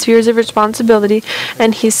of the spheres of responsibility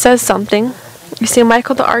and he says something, you see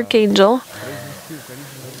Michael the archangel,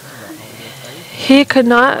 he could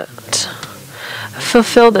not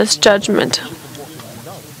fulfill this judgment.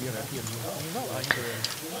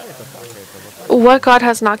 What God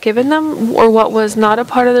has not given them, or what was not a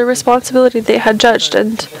part of their responsibility, they had judged.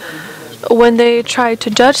 And when they tried to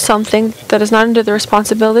judge something that is not under their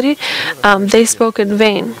responsibility, they spoke in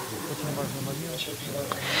vain.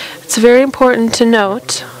 It's very important to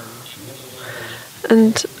note,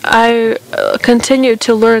 and I continue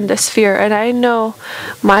to learn this fear, and I know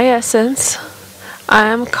my essence. I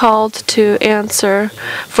am called to answer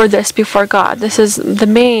for this before God. This is the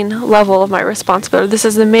main level of my responsibility. This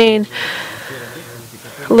is the main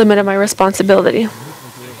limit of my responsibility.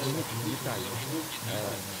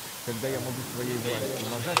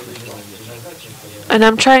 And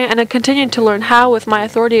I'm trying, and I continue to learn how, with my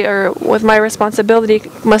authority or with my responsibility,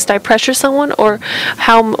 must I pressure someone, or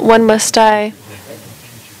when must I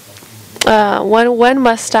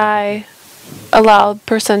allow a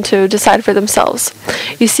person to decide for themselves.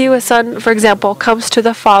 You see, a son, for example, comes to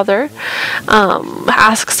the father,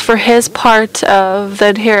 asks for his part of the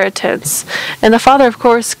inheritance. And the father, of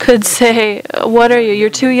course, could say, what are you? You're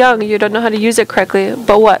too young. You don't know how to use it correctly.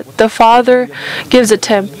 But what? The father gives it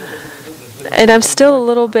to him. And I'm still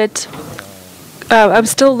I'm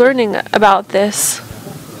still learning about this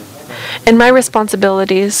in my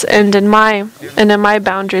responsibilities and in my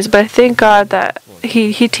boundaries. But I thank God that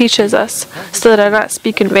he teaches us, so that I not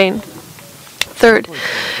speak in vain. Third,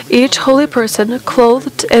 each holy person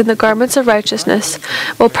clothed in the garments of righteousness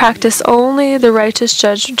will practice only the righteous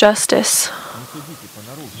justice.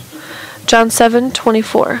 John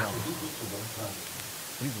 7:24.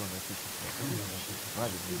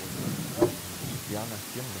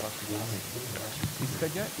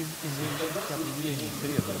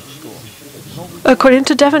 According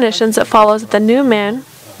to definitions, it follows that the new man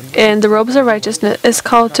in the robes of righteousness is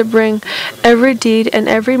called to bring every deed and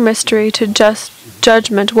every mystery to just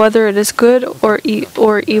judgment, whether it is good or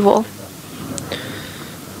evil.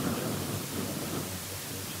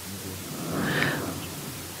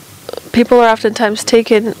 People oftentimes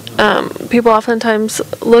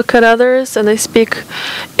look at others and they speak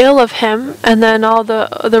ill of him, and then all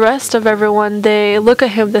the rest of everyone, they look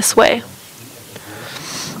at him this way.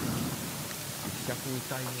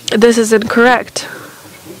 This is incorrect.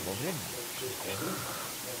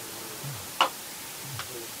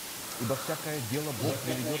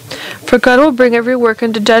 For God will bring every work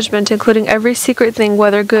into judgment, including every secret thing,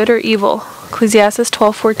 whether good or evil. Ecclesiastes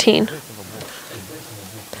 12:14.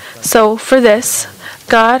 So, for this,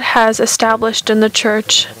 God has established in the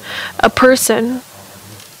church a person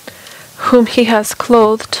whom He has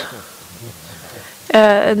clothed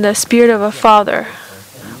in the spirit of a father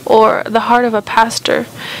or the heart of a pastor,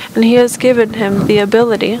 and He has given him the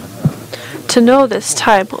ability to know this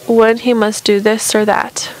time when he must do this or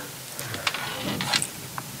that.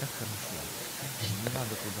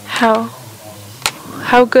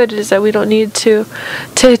 How good it is that we don't need to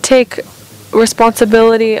take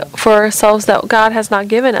responsibility for ourselves that God has not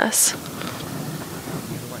given us,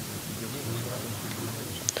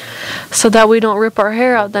 so that we don't rip our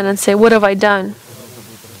hair out then and say, "What have I done?"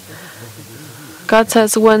 God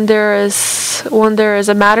says when there is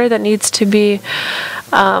a matter that needs to be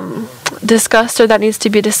discussed or that needs to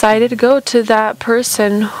be decided, go to that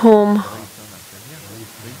person whom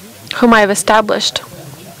I have established.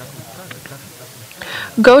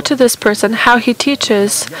 Go to this person, how he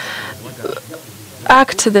teaches,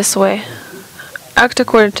 act this way, act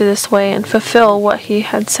according to this way, and fulfill what he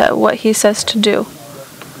had said, what he says to do.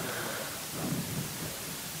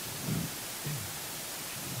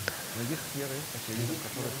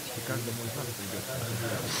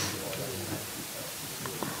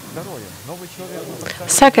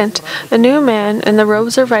 Second, a new man in the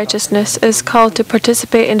robes of righteousness is called to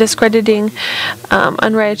participate in discrediting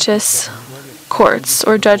unrighteous courts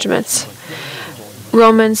or judgments.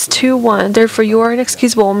 Romans 2:1. Therefore you are an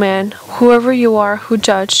inexcusable man, whoever you are who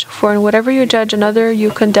judge, for in whatever you judge another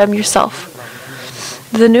you condemn yourself.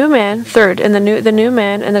 The new man, third, the new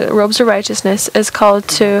man in the robes of righteousness is called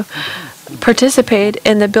to participate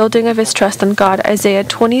in the building of his trust in God. Isaiah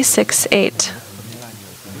 26:8.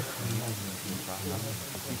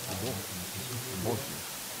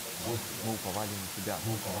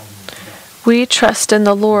 We trust in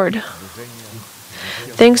the Lord,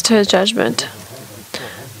 thanks to His judgment.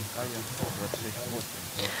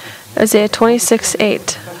 Isaiah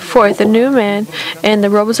 26:8. Fourth, the new man in the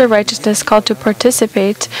robes of righteousness called to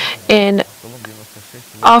participate in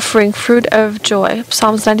offering fruit of joy.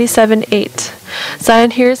 Psalms 97:8.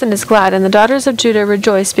 Zion hears and is glad, and the daughters of Judah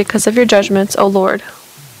rejoice because of your judgments, O Lord.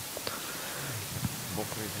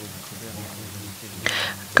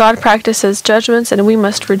 God practices judgments, and we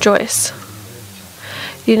must rejoice.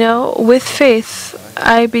 You know, with faith,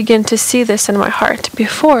 I begin to see this in my heart.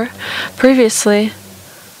 Previously,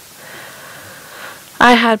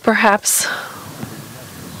 I had perhaps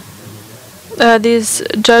these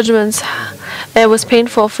judgments. It was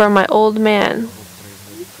painful for my old man.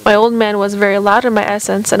 My old man was very loud in my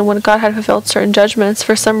essence, and when God had fulfilled certain judgments,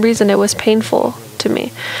 for some reason it was painful to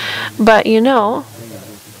me. But you know,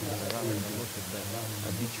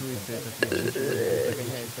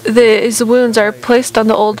 these wounds are placed on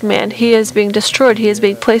the old man. He is being destroyed. He is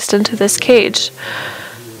being placed into this cage.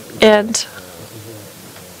 And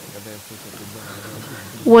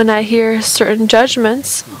when I hear certain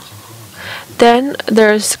judgments, then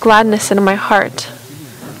there's gladness in my heart.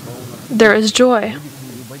 There is joy.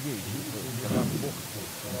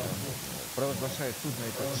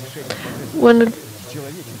 When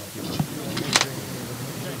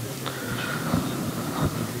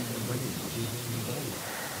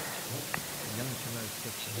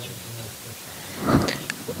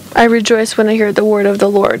I rejoice when I hear the word of the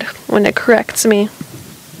Lord, when it corrects me.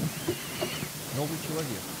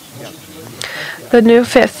 The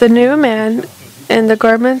new man in the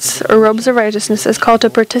garments or robes of righteousness is called to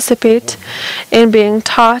participate in being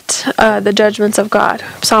taught the judgments of God.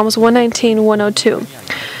 Psalms 119:102.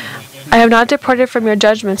 I have not departed from your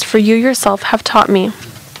judgments, for you yourself have taught me.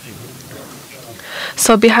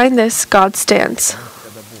 So behind this, God stands.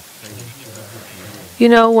 You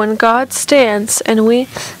know, when God stands and we,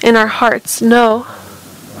 in our hearts, know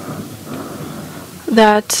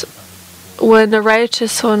that when the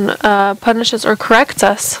righteous one punishes or corrects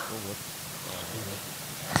us,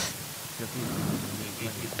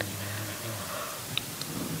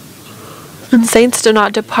 and saints do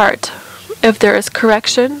not depart. If there is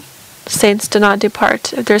correction, saints do not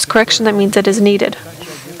depart. If there is correction, that means it is needed.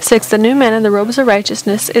 6. The new man in the robes of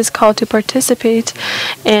righteousness is called to participate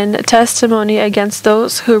in testimony against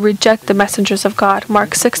those who reject the messengers of God.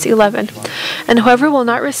 Mark 6:11. And whoever will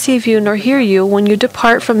not receive you nor hear you when you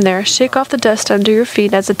depart from there, shake off the dust under your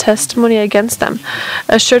feet as a testimony against them.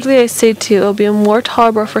 Assuredly I say to you, it will be more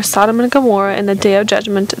tolerable for Sodom and Gomorrah in the day of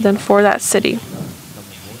judgment than for that city.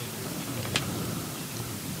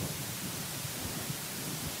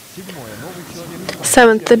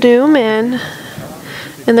 7th, the new man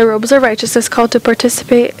in the robes of righteousness called to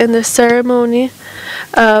participate in the ceremony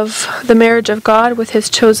of the marriage of God with his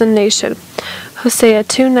chosen nation. Hosea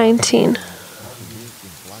 2:19.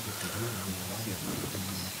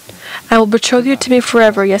 I will betroth you to me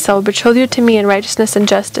forever. Yes, I will betroth you to me in righteousness and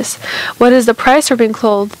justice. What is the price for being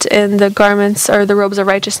clothed in the garments or the robes of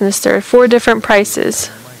righteousness? There are 4 different prices.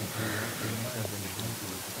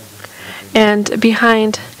 And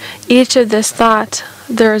behind each of this thought,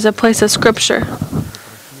 there is a place of scripture.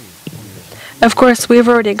 Of course, we've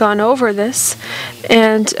already gone over this,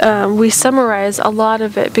 and we summarize a lot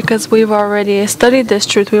of it because we've already studied this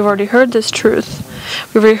truth. We've already heard this truth.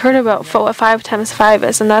 We've already heard about what 5 times 5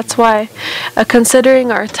 is, and that's why,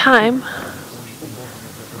 considering our time,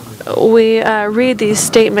 we read these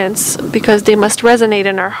statements because they must resonate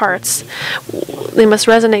in our hearts. They must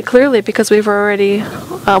resonate clearly because we've already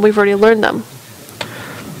learned them.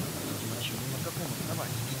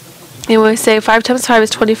 And when we say 5 times 5 is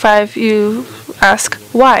 25, you ask,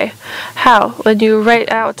 why? How? When you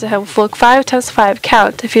write out to him, look, 5 times 5,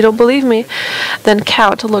 count. If you don't believe me, then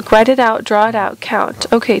count. Look, write it out, draw it out,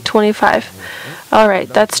 count. Okay, 25. All right,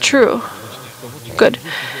 that's true. Good.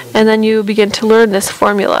 And then you begin to learn this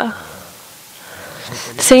formula.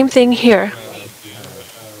 Same thing here.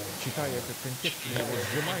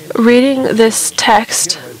 Reading this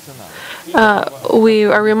text, we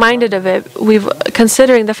are reminded of it.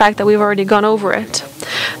 Considering the fact that we've already gone over it.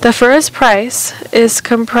 The first price is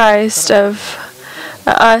comprised of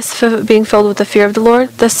us being filled with the fear of the Lord.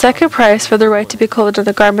 The second price for the right to be clothed in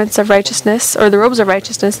the garments of righteousness, or the robes of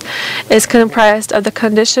righteousness, is comprised of the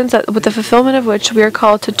conditions with the fulfillment of which we are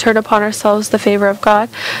called to turn upon ourselves the favor of God.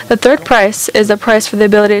 The third price is the price for the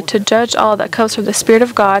ability to judge all that comes from the Spirit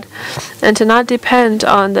of God and to not depend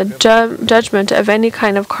on the judgment of any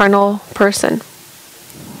kind of carnal person.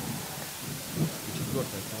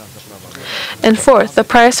 And fourth, the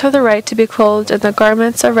price for the right to be clothed in the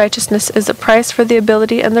garments of righteousness is the price for the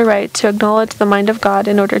ability and the right to acknowledge the mind of God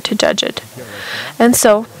in order to judge it. And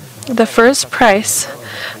so, the first price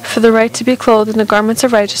for the right to be clothed in the garments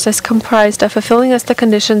of righteousness comprised of fulfilling us the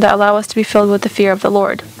condition that allow us to be filled with the fear of the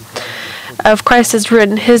Lord. Of Christ is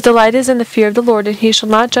written, His delight is in the fear of the Lord, and He shall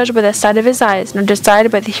not judge by the sight of His eyes, nor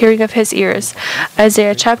decide by the hearing of His ears.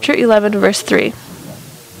 Isaiah chapter 11, verse 3.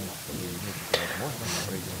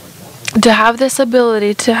 To have this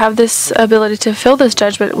ability to fill this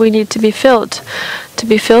judgment, we need to be filled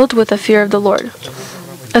with the fear of the Lord.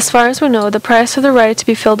 As far as we know, the price of the right to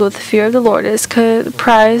be filled with the fear of the Lord is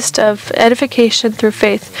comprised of edification through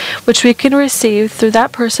faith, which we can receive through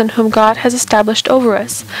that person whom God has established over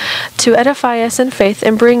us, to edify us in faith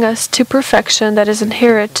and bring us to perfection that is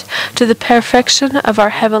inherent to the perfection of our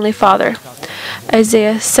Heavenly Father.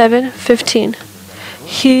 Isaiah 7:15.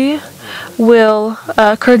 He will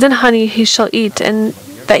curds and honey he shall eat, and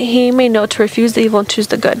that he may know to refuse the evil and choose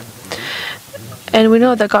the good. And we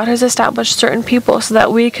know that God has established certain people so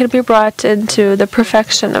that we can be brought into the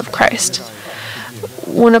perfection of Christ.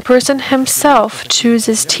 When a person himself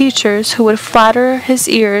chooses teachers who would flatter his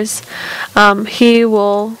ears, he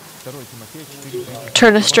will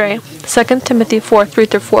turn astray. 2 Timothy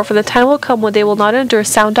 4:3-4. For the time will come when they will not endure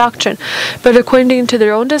sound doctrine, but according to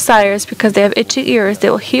their own desires, because they have itchy ears, they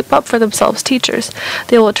will heap up for themselves teachers.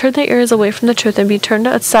 They will turn their ears away from the truth and be turned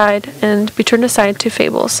aside to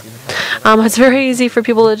fables. It's very easy for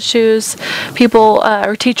people to choose people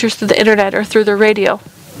or teachers through the internet or through the radio.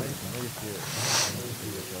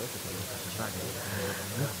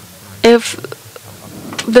 If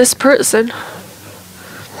this person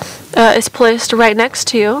is placed right next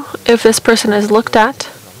to you, if this person is looked at,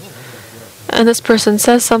 and this person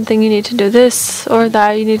says something, you need to do this or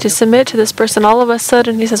that, you need to submit to this person, all of a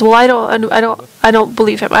sudden he says, well, I don't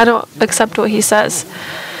believe him, I don't accept what he says.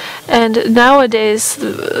 And nowadays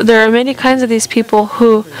there are many kinds of these people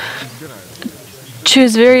who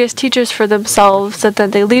choose various teachers for themselves and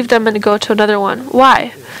then they leave them and go to another one.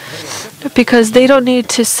 Why? Because they don't need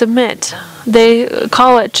to submit. They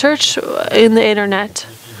call it church in the internet.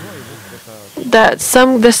 That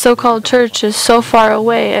this so-called church is so far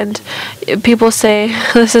away, and people say,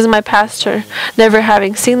 this is my pastor, never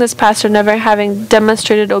having seen this pastor, never having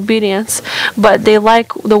demonstrated obedience, but they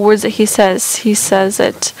like the words that he says. He says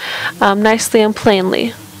it nicely and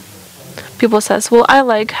plainly. People says, well, I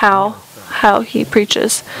like how he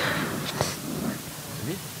preaches.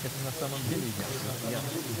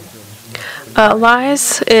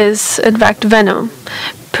 Lies is in fact venom.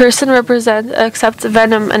 Person accepts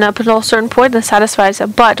venom and up until a certain point and satisfies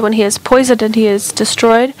it. But when he is poisoned and he is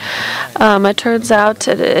destroyed, it turns out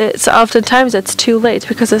oftentimes it's too late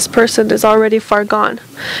because this person is already far gone,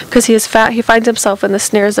 because he finds himself in the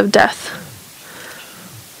snares of death.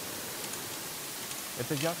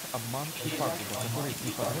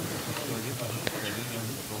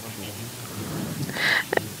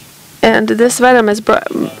 And this venom is brought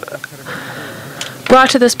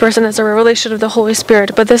to this person as a revelation of the Holy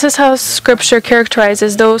Spirit. But this is how Scripture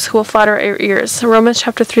characterizes those who will flatter our ears. Romans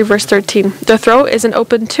chapter 3, verse 13. Their throat is an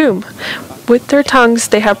open tomb. With their tongues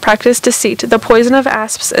they have practiced deceit. The poison of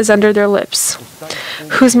asps is under their lips,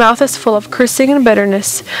 whose mouth is full of cursing and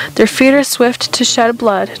bitterness. Their feet are swift to shed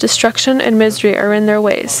blood. Destruction and misery are in their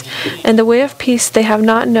ways. And the way of peace they have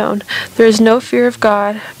not known. There is no fear of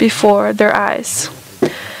God before their eyes.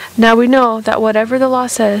 Now we know that whatever the law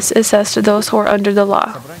says, it says to those who are under the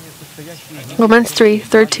law. Romans 3,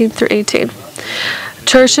 13 through 18.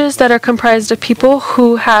 Churches that are comprised of people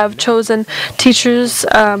who have chosen teachers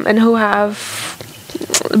and who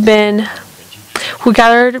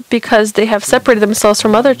gathered because they have separated themselves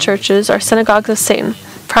from other churches are synagogues of Satan.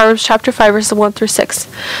 Proverbs chapter 5, verses 1 through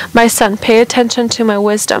 6. My son, pay attention to my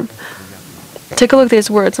wisdom. Take a look at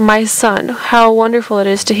these words. My son, how wonderful it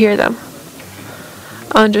is to hear them.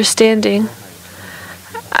 Understanding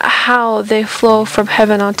how they flow from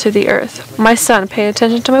heaven onto the earth. My son, pay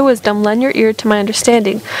attention to my wisdom, lend your ear to my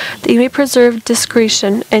understanding, that you may preserve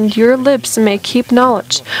discretion, and your lips may keep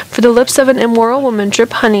knowledge. For the lips of an immoral woman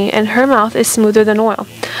drip honey, and her mouth is smoother than oil.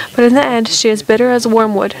 But in the end she is bitter as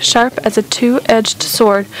wormwood, sharp as a two-edged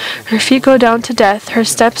sword. Her feet go down to death, her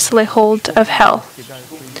steps lay hold of hell.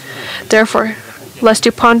 Therefore, lest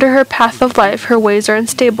you ponder her path of life, her ways are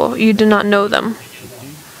unstable, you do not know them.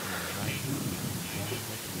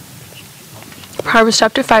 Proverbs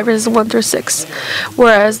chapter 5, verses 1 through 6.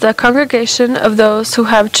 Whereas the congregation of those who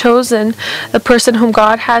have chosen the person whom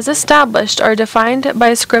God has established are defined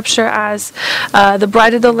by Scripture as the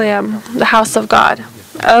bride of the Lamb, the house of God.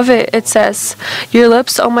 Of it says, your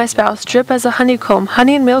lips, O my spouse, drip as a honeycomb.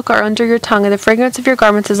 Honey and milk are under your tongue, and the fragrance of your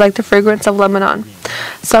garments is like the fragrance of Lebanon.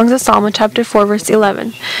 Songs of Solomon chapter 4, verse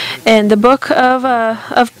 11. In the book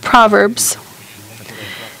of Proverbs,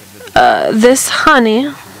 this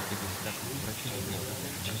honey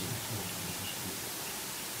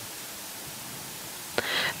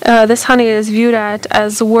is viewed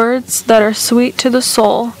as words that are sweet to the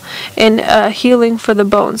soul and healing for the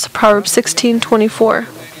bones. Proverbs 16:24.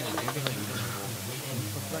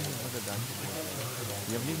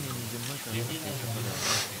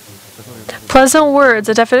 Pleasant words.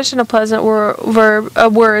 A definition of pleasant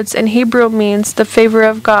words in Hebrew means the favor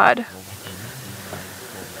of God.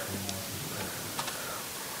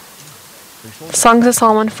 Songs of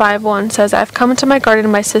Solomon 5:1 says, I have come into my garden,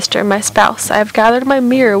 my sister, my spouse. I have gathered my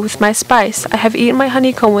myrrh with my spice. I have eaten my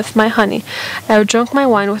honeycomb with my honey. I have drunk my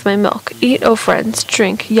wine with my milk. Eat, O friends,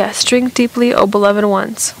 drink. Yes, drink deeply, O beloved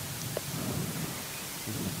ones.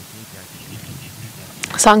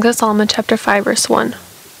 Songs of Solomon chapter 5, verse 1.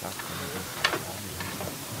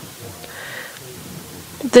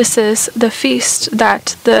 This is the feast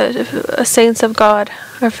that the saints of God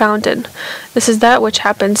are found in. This is that which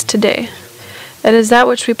happens today. It is that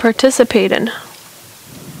which we participate in.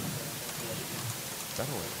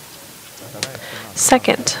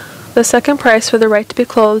 Second, the second price for the right to be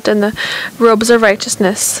clothed in the robes of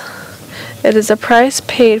righteousness. It is a price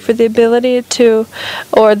paid for the ability to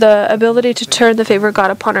turn the favor of God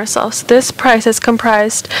upon ourselves. This price is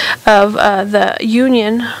comprised of the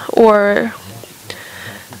union or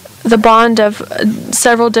the bond of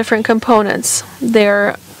several different components.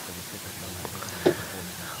 They're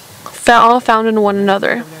all found in one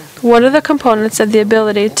another. One of the components of the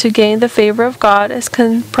ability to gain the favor of God is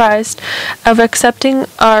comprised of accepting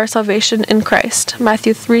our salvation in Christ.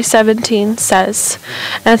 Matthew 3:17 says,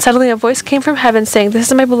 "And suddenly a voice came from heaven saying, 'This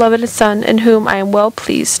is my beloved Son, in whom I am well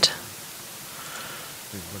pleased.'"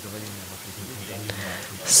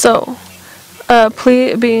 So,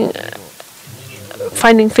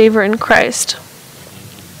 finding favor in Christ.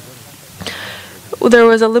 There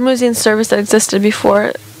was a limousine service that existed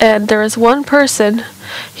before, and there was one person.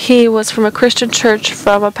 He was from a Christian church,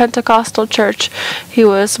 from a Pentecostal church. He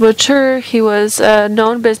was mature. He was a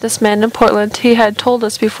known businessman in Portland. He had told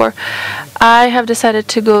us before, "I have decided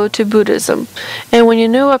to go to Buddhism." And when you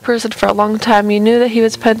knew a person for a long time, you knew that he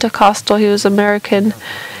was Pentecostal. He was American.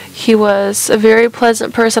 He was a very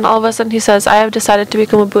pleasant person. All of a sudden, he says, "I have decided to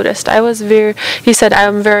become a Buddhist." He said, "I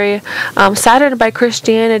am very saddened by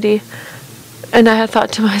Christianity." And I had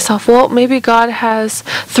thought to myself, well, maybe God has,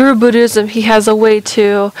 through Buddhism, he has a way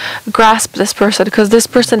to grasp this person, because this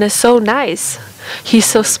person is so nice. He's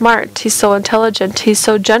so smart. He's so intelligent. He's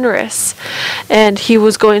so generous. And he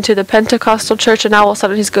was going to the Pentecostal church, and now all of a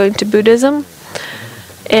sudden he's going to Buddhism.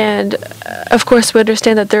 And of course, we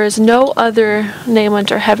understand that there is no other name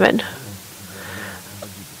under heaven.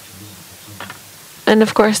 And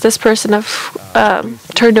of course, this person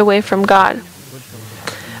turned away from God.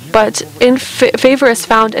 But favor is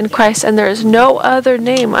found in Christ, and there is no other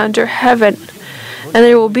name under heaven, and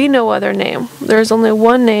there will be no other name. There is only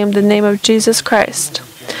one name, the name of Jesus Christ.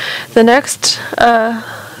 The next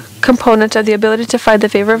component of the ability to find the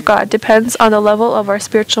favor of God depends on the level of our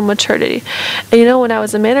spiritual maturity. And you know, when I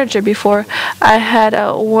was a manager before, I had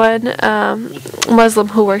one Muslim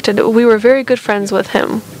who worked, and we were very good friends with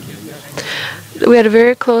him. We had a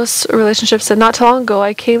very close relationship. So not too long ago,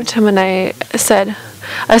 I came to him and I said,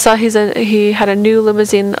 I saw he had a new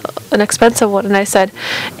limousine, an expensive one, and I said,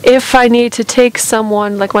 if I need to take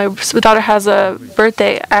someone, like my daughter has a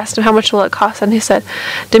birthday, I asked him how much will it cost, and he said,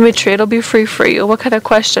 Dimitri, it'll be free for you. What kind of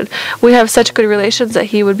question? We have such good relations that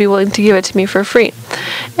he would be willing to give it to me for free.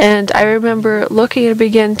 And I remember looking and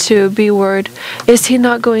began to be worried, is he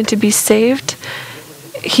not going to be saved?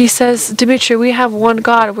 He says, Dimitri, we have one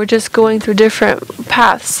God, we're just going through different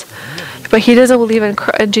paths. But he doesn't believe in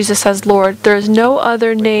Jesus as Lord. There is no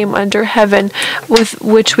other name under heaven with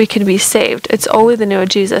which we can be saved. It's only the name of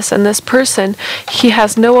Jesus. And this person, he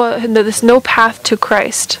has there's no path to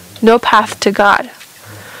Christ, no path to God.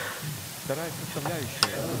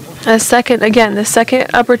 The second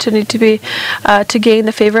opportunity to gain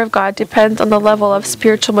the favor of God depends on the level of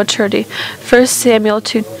spiritual maturity. 1 Samuel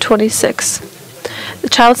 2:26. The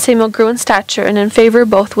child Samuel grew in stature and in favor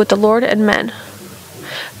both with the Lord and men.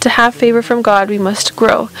 To have favor from God, we must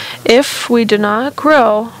grow. If we do not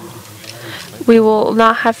grow, we will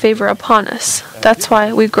not have favor upon us. That's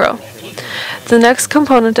why we grow. The next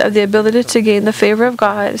component of the ability to gain the favor of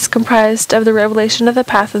God is comprised of the revelation of the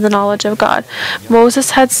path of the knowledge of God.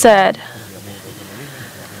 Moses had said,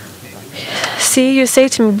 "See, you say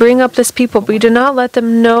to me, bring up this people, but you do not let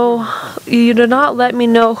me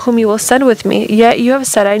know whom you will send with me. Yet you have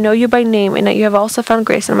said, I know you by name, and that you have also found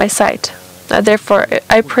grace in my sight. Therefore,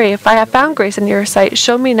 I pray, if I have found grace in your sight,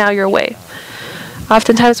 show me now your way."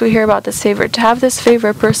 Oftentimes we hear about this favor. To have this favor,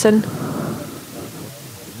 a person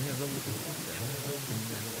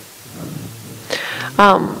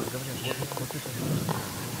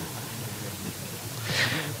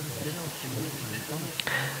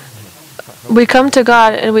we come to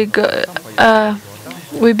God and we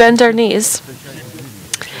bend our knees.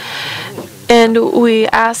 And we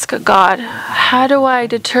ask God, how do I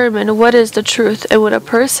determine what is the truth? And when a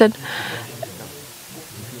person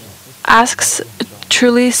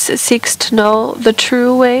truly seeks to know the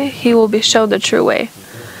true way, he will be shown the true way.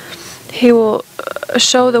 He will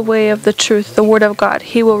show the way of the truth, the Word of God.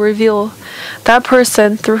 He will reveal that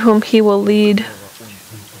person through whom he will lead,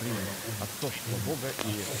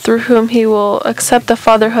 through whom he will accept the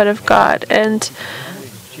fatherhood of God and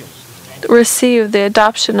receive the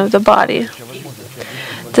adoption of the body.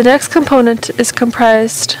 The next component is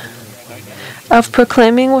comprised of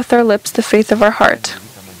proclaiming with our lips the faith of our heart.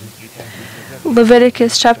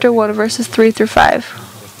 Leviticus chapter 1, verses 3 through 5.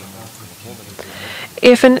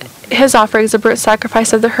 If in his offering is a burnt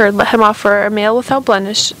sacrifice of the herd, let him offer a male without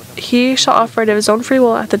blemish. He shall offer it of his own free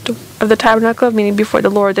will at the tabernacle of meeting before the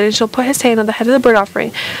Lord. Then he shall put his hand on the head of the burnt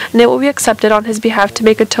offering, and it will be accepted on his behalf to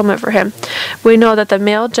make atonement for him. We know that the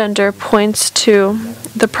male gender points to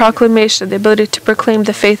the proclamation, the ability to proclaim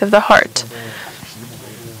the faith of the heart.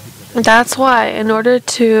 That's why, in order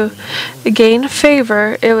to gain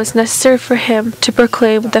favor, it was necessary for him to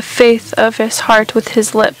proclaim the faith of his heart with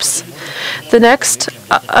his lips. The next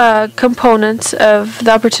component of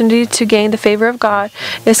the opportunity to gain the favor of God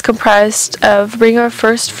is comprised of bringing our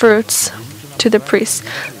first fruits to the priest.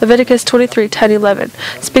 Leviticus 23:10-11.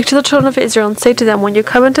 Speak to the children of Israel and say to them, when you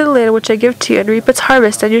come into the land which I give to you and reap its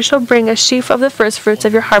harvest, then you shall bring a sheaf of the first fruits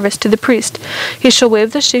of your harvest to the priest. He shall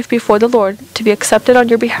wave the sheaf before the Lord to be accepted on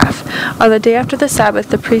your behalf. On the day after the Sabbath,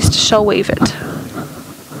 the priest shall wave it.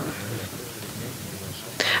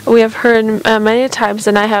 We have heard many times,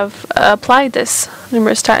 and I have applied this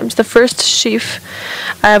numerous times. The first sheaf,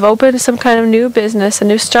 I have opened some kind of new business, a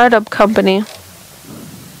new startup company.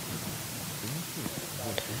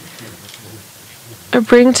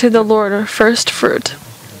 Bring to the Lord our first fruit.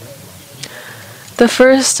 The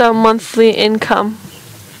first monthly income.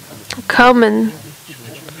 Come and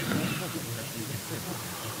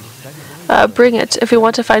bring it. If we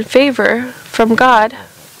want to find favor from God,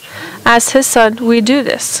 as His Son, we do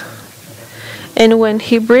this. And when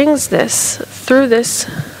He brings this, through this,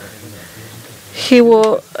 He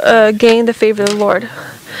will gain the favor of the Lord.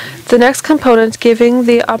 The next component, giving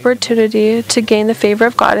the opportunity to gain the favor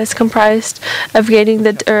of God, is comprised of gaining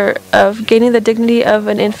the dignity of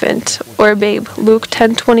an infant or a babe. Luke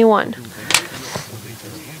 10:21.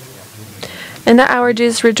 In that hour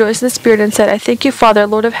Jesus rejoiced in the Spirit and said, I thank you, Father,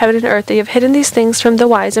 Lord of heaven and earth, that you have hidden these things from the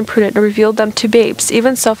wise and prudent and revealed them to babes.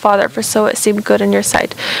 Even so, Father, for so it seemed good in your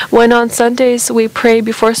sight. When on Sundays we pray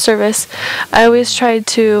before service, I always try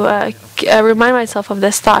to remind myself of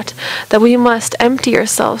this thought, that we must empty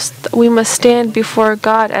ourselves. We must stand before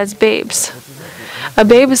God as babes.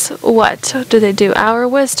 Babes, what do they do? Our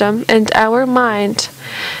wisdom and our mind,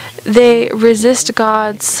 they resist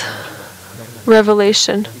God's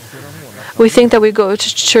revelation. We think that we go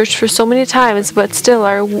to church for so many times, but still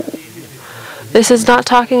this is not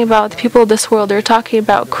talking about the people of this world. They're talking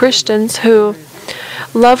about Christians who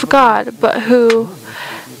love God, but who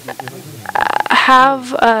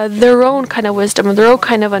have their own kind of wisdom, their own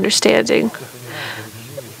kind of understanding.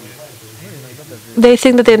 They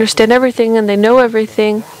think that they understand everything and they know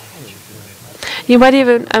everything. You might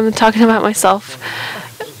even, I'm talking about myself,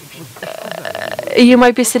 you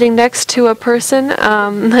might be sitting next to a person,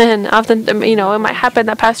 and often, it might happen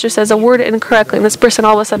that pastor says a word incorrectly, and this person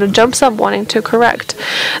all of a sudden jumps up wanting to correct.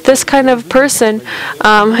 This kind of person,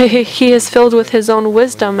 he is filled with his own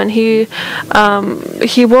wisdom, and he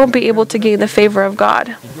won't be able to gain the favor of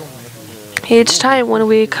God. Each time when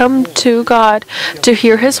we come to God to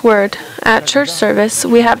hear His word at church service,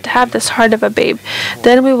 we have to have this heart of a babe.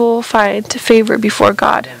 Then we will find favor before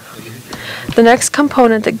God. The next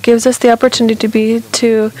component that gives us the opportunity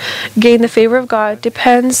to gain the favor of God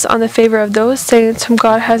depends on the favor of those saints whom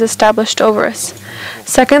God has established over us.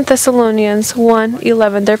 2 Thessalonians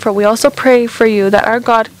 1:11. Therefore we also pray for you that our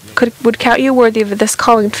God would count you worthy of this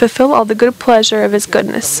calling to fulfill all the good pleasure of His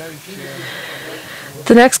goodness.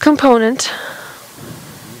 The next component,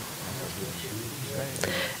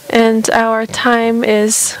 and our time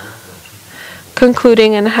is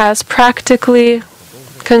concluding and has practically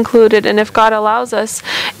concluded, and if God allows us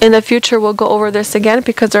in the future we'll go over this again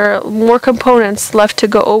because there are more components left to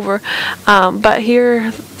go over, but here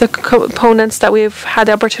are the components that we've had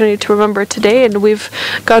the opportunity to remember today, and we've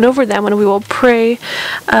gone over them, and we will pray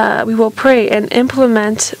and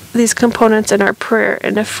implement these components in our prayer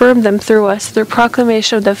and affirm them through us through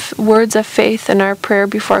proclamation of the words of faith in our prayer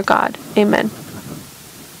before God. Amen.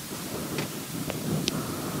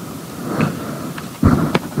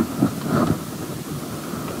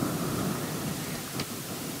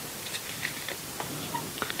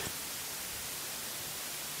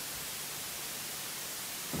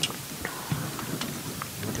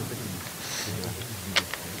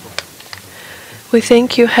 We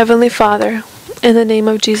thank you, Heavenly Father, in the name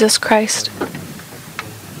of Jesus Christ,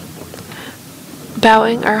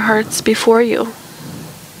 bowing our hearts before you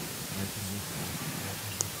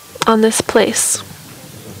on this place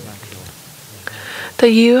that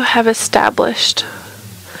you have established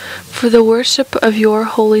for the worship of your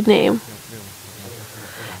holy name,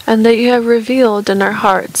 and that you have revealed in our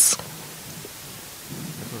hearts,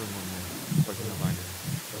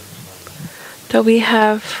 that we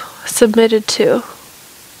have submitted to.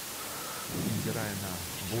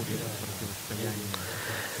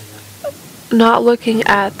 Not looking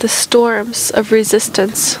at the storms of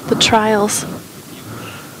resistance, the trials,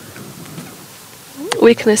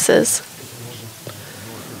 weaknesses.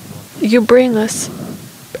 You bring us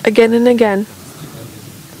again and again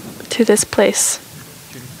to this place.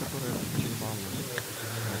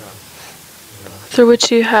 through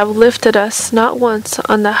which you have lifted us not once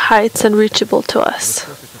on the heights unreachable to us,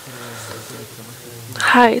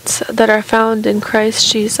 heights that are found in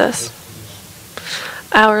Christ Jesus,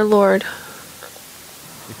 our Lord,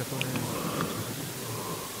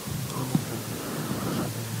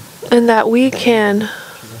 and that we can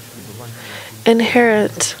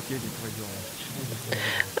inherit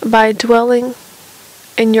by dwelling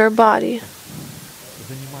in your body,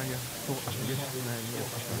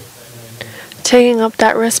 taking up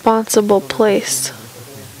that responsible place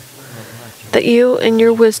that you in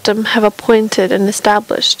your wisdom have appointed and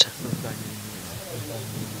established.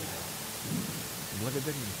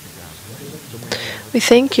 We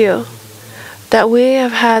thank you that we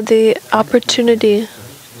have had the opportunity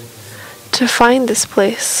to find this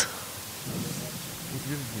place,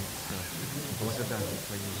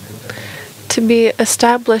 to be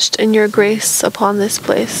established in your grace upon this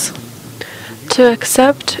place, to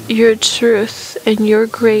accept your truth and your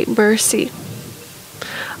great mercy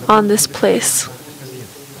on this place.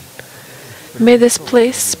 May this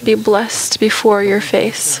place be blessed before your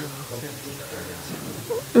face.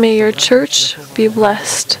 May your church be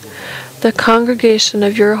blessed, the congregation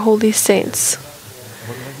of your holy saints,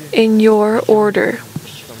 in your order,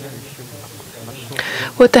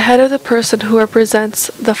 with the head of the person who represents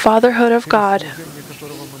the fatherhood of God.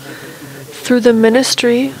 Through the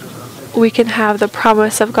ministry, we can have the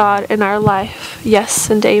promise of God in our life. Yes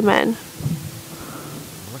and amen.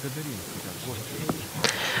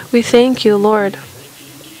 We thank you, Lord,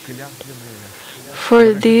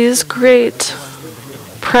 for these great,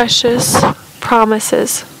 precious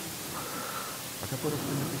promises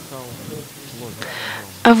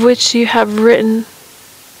of which you have written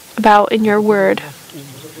about in your word,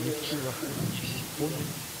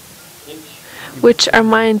 which our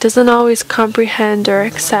mind doesn't always comprehend or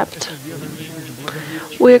accept.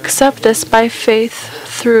 We accept this by faith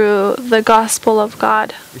through the gospel of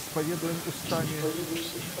God.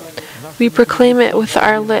 We proclaim it with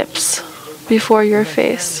our lips before your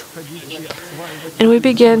face, and we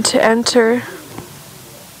begin to enter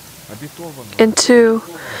into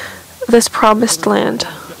this promised land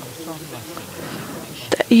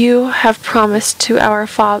that you have promised to our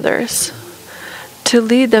fathers to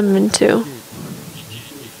lead them into,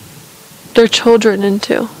 their children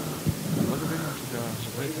into.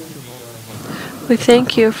 We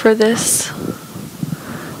thank you for this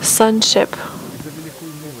sonship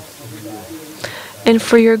and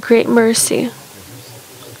for your great mercy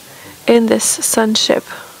in this sonship.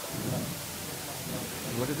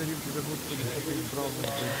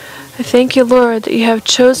 I thank you, Lord, that you have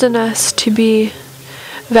chosen us to be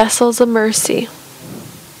vessels of mercy.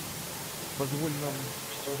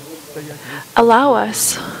 Allow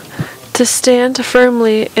us to stand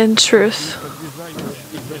firmly in truth,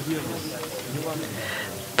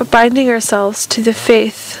 but binding ourselves to the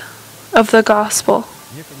faith of the gospel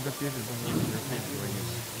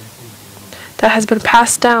that has been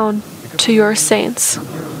passed down to your saints,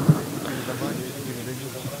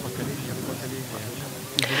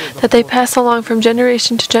 that they pass along from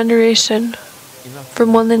generation to generation,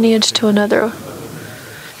 from one lineage to another.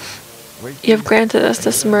 You have granted us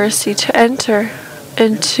this mercy to enter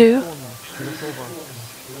into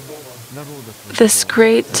this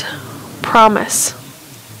great promise.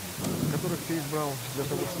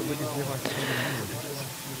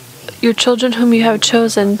 Your children whom you have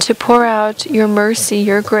chosen to pour out your mercy,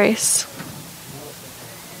 your grace.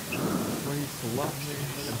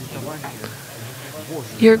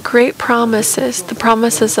 Your great promises, the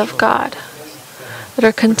promises of God that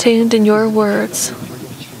are contained in your words,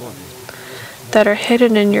 that are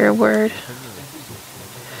hidden in your word.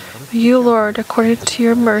 You, Lord, according to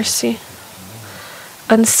your mercy,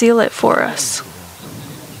 unseal it for us.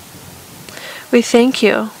 We thank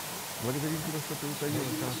you.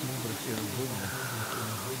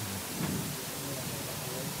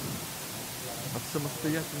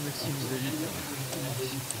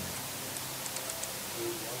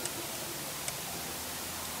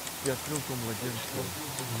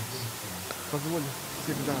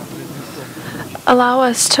 Allow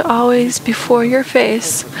us to always, before your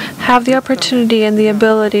face, have the opportunity and the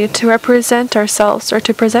ability to represent ourselves or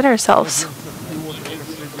to present ourselves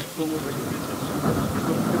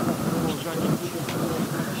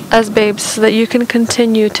as babes so that you can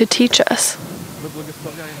continue to teach us.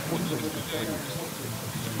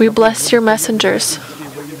 We bless your messengers.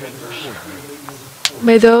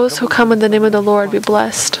 May those who come in the name of the Lord be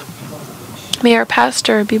blessed. May our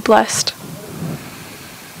pastor be blessed.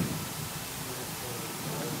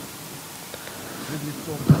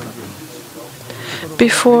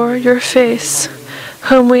 Before your face,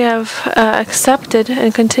 whom we have accepted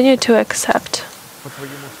and continue to accept по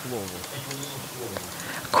Твоему Слову,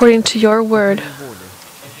 according to your word, воле.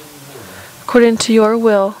 according to your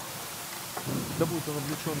will. Да будет он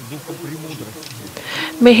облечен духом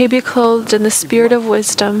премудрости, May he be clothed in the spirit of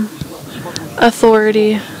wisdom,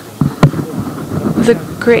 authority, the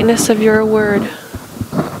greatness of your word.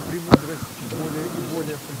 премудрость более и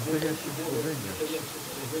более в предстоящем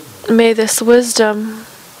служении. May this wisdom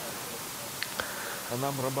А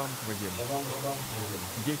нам, рабам Твоим,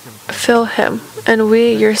 детям Твоим, fill him, and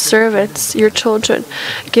we, your servants, your children,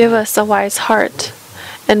 give us a wise heart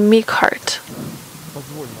and meek heart.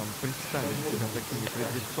 позволь нам представить Тебя такими пред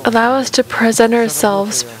лицом, Allow us to present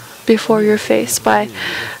ourselves before your face by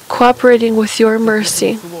cooperating with your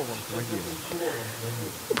mercy, Словом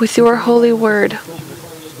Твоим, with your holy word.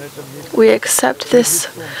 We accept this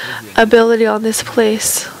ability on this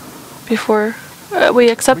place before. We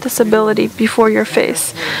accept this ability before your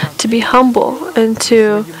face to be humble and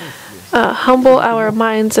to humble our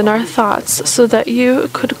minds and our thoughts so that you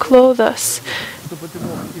could clothe us чтобы Ты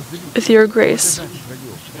мог излить with your grace,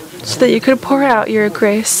 Твою so that you could pour out your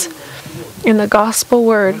grace in the gospel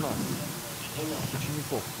word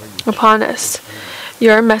учеников Твоих. upon us,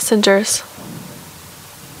 your messengers.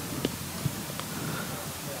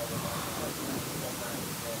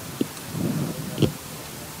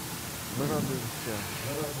 Мы радуемся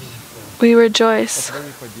We rejoice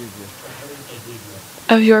Твоей победе.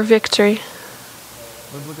 of your victory.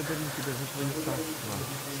 Мы благодарим Тебя за Твое царство,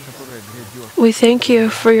 которое грядет. We thank you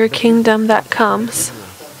for your kingdom that comes.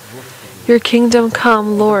 Your kingdom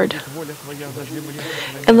come, Lord, Воля Твоя на земле,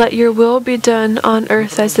 and let your will be done on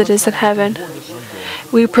earth as it is in heaven.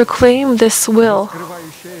 We proclaim this will,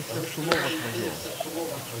 открывающееся Слово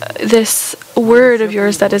Твое, this word of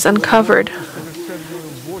yours that is uncovered,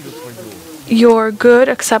 совершенную волю Твою, your good,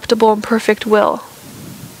 acceptable, and perfect will.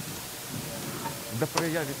 да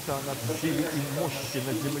проявится она в силе и мощи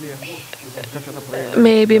на земле, как она проявится.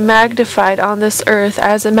 May be magnified on this earth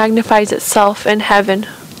as it magnifies itself in heaven.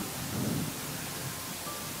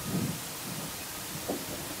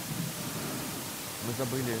 Мы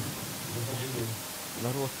забыли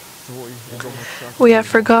народ свой и дом Отца, We have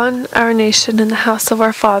forgotten our nation and the house of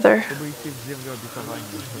our Father, чтобы идти в землю обетования,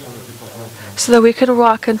 которую Ты позвал нам. so that we could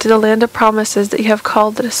walk into the land of promises that you have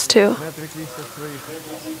called us to. Мы отреклись от своих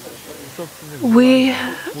собственных We желаний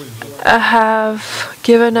в пользу have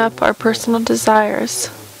given up our personal desires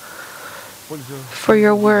for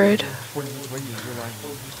your word, в пользу Твоих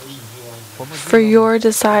желаний. Помоги for your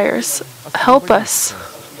desires. Help us.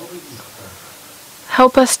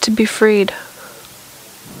 Help us to be freed.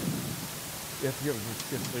 и отвергнуть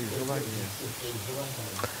все свои желания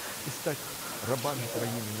и стать рабами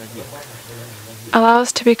Твоими навек. Allow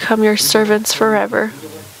us to become your servants forever,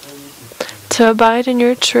 to abide in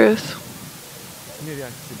your truth,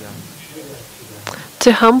 Смирять себя,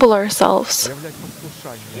 to humble ourselves, проявлять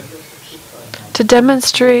послушание, to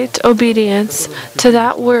demonstrate obedience to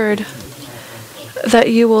that word that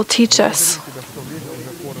you will teach us. Тебя, что время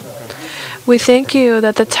уже коротко, We thank you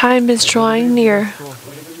that the time is drawing near.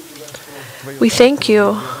 We thank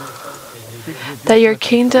you that your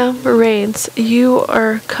kingdom reigns. You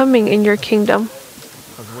are coming in your kingdom.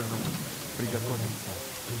 позволь нам приготовиться.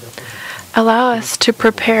 Allow us to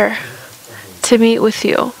prepare to meet with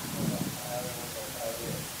you.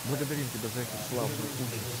 Благодарим Тебя за эту славную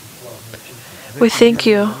участь. We thank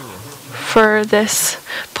you for this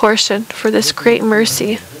portion, for this great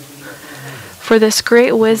mercy, for this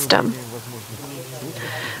great wisdom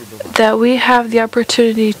that we have the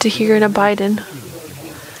opportunity to hear and abide in.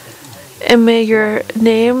 And may your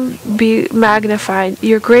name be magnified,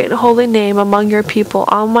 your great and holy name among your people.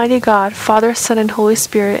 Almighty God, Father, Son, and Holy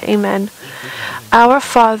Spirit. Amen. Our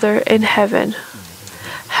Father in heaven,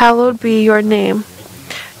 hallowed be your name.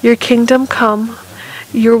 Your kingdom come.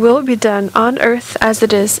 Your will be done on earth as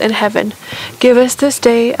it is in heaven. Give us this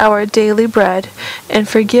day our daily bread, and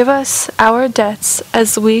forgive us our debts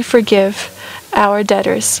as we forgive our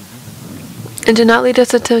debtors. And do not lead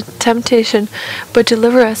us into temptation, but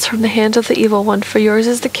deliver us from the hand of the evil one. For yours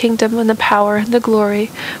is the kingdom and the power and the glory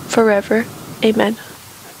forever. Amen.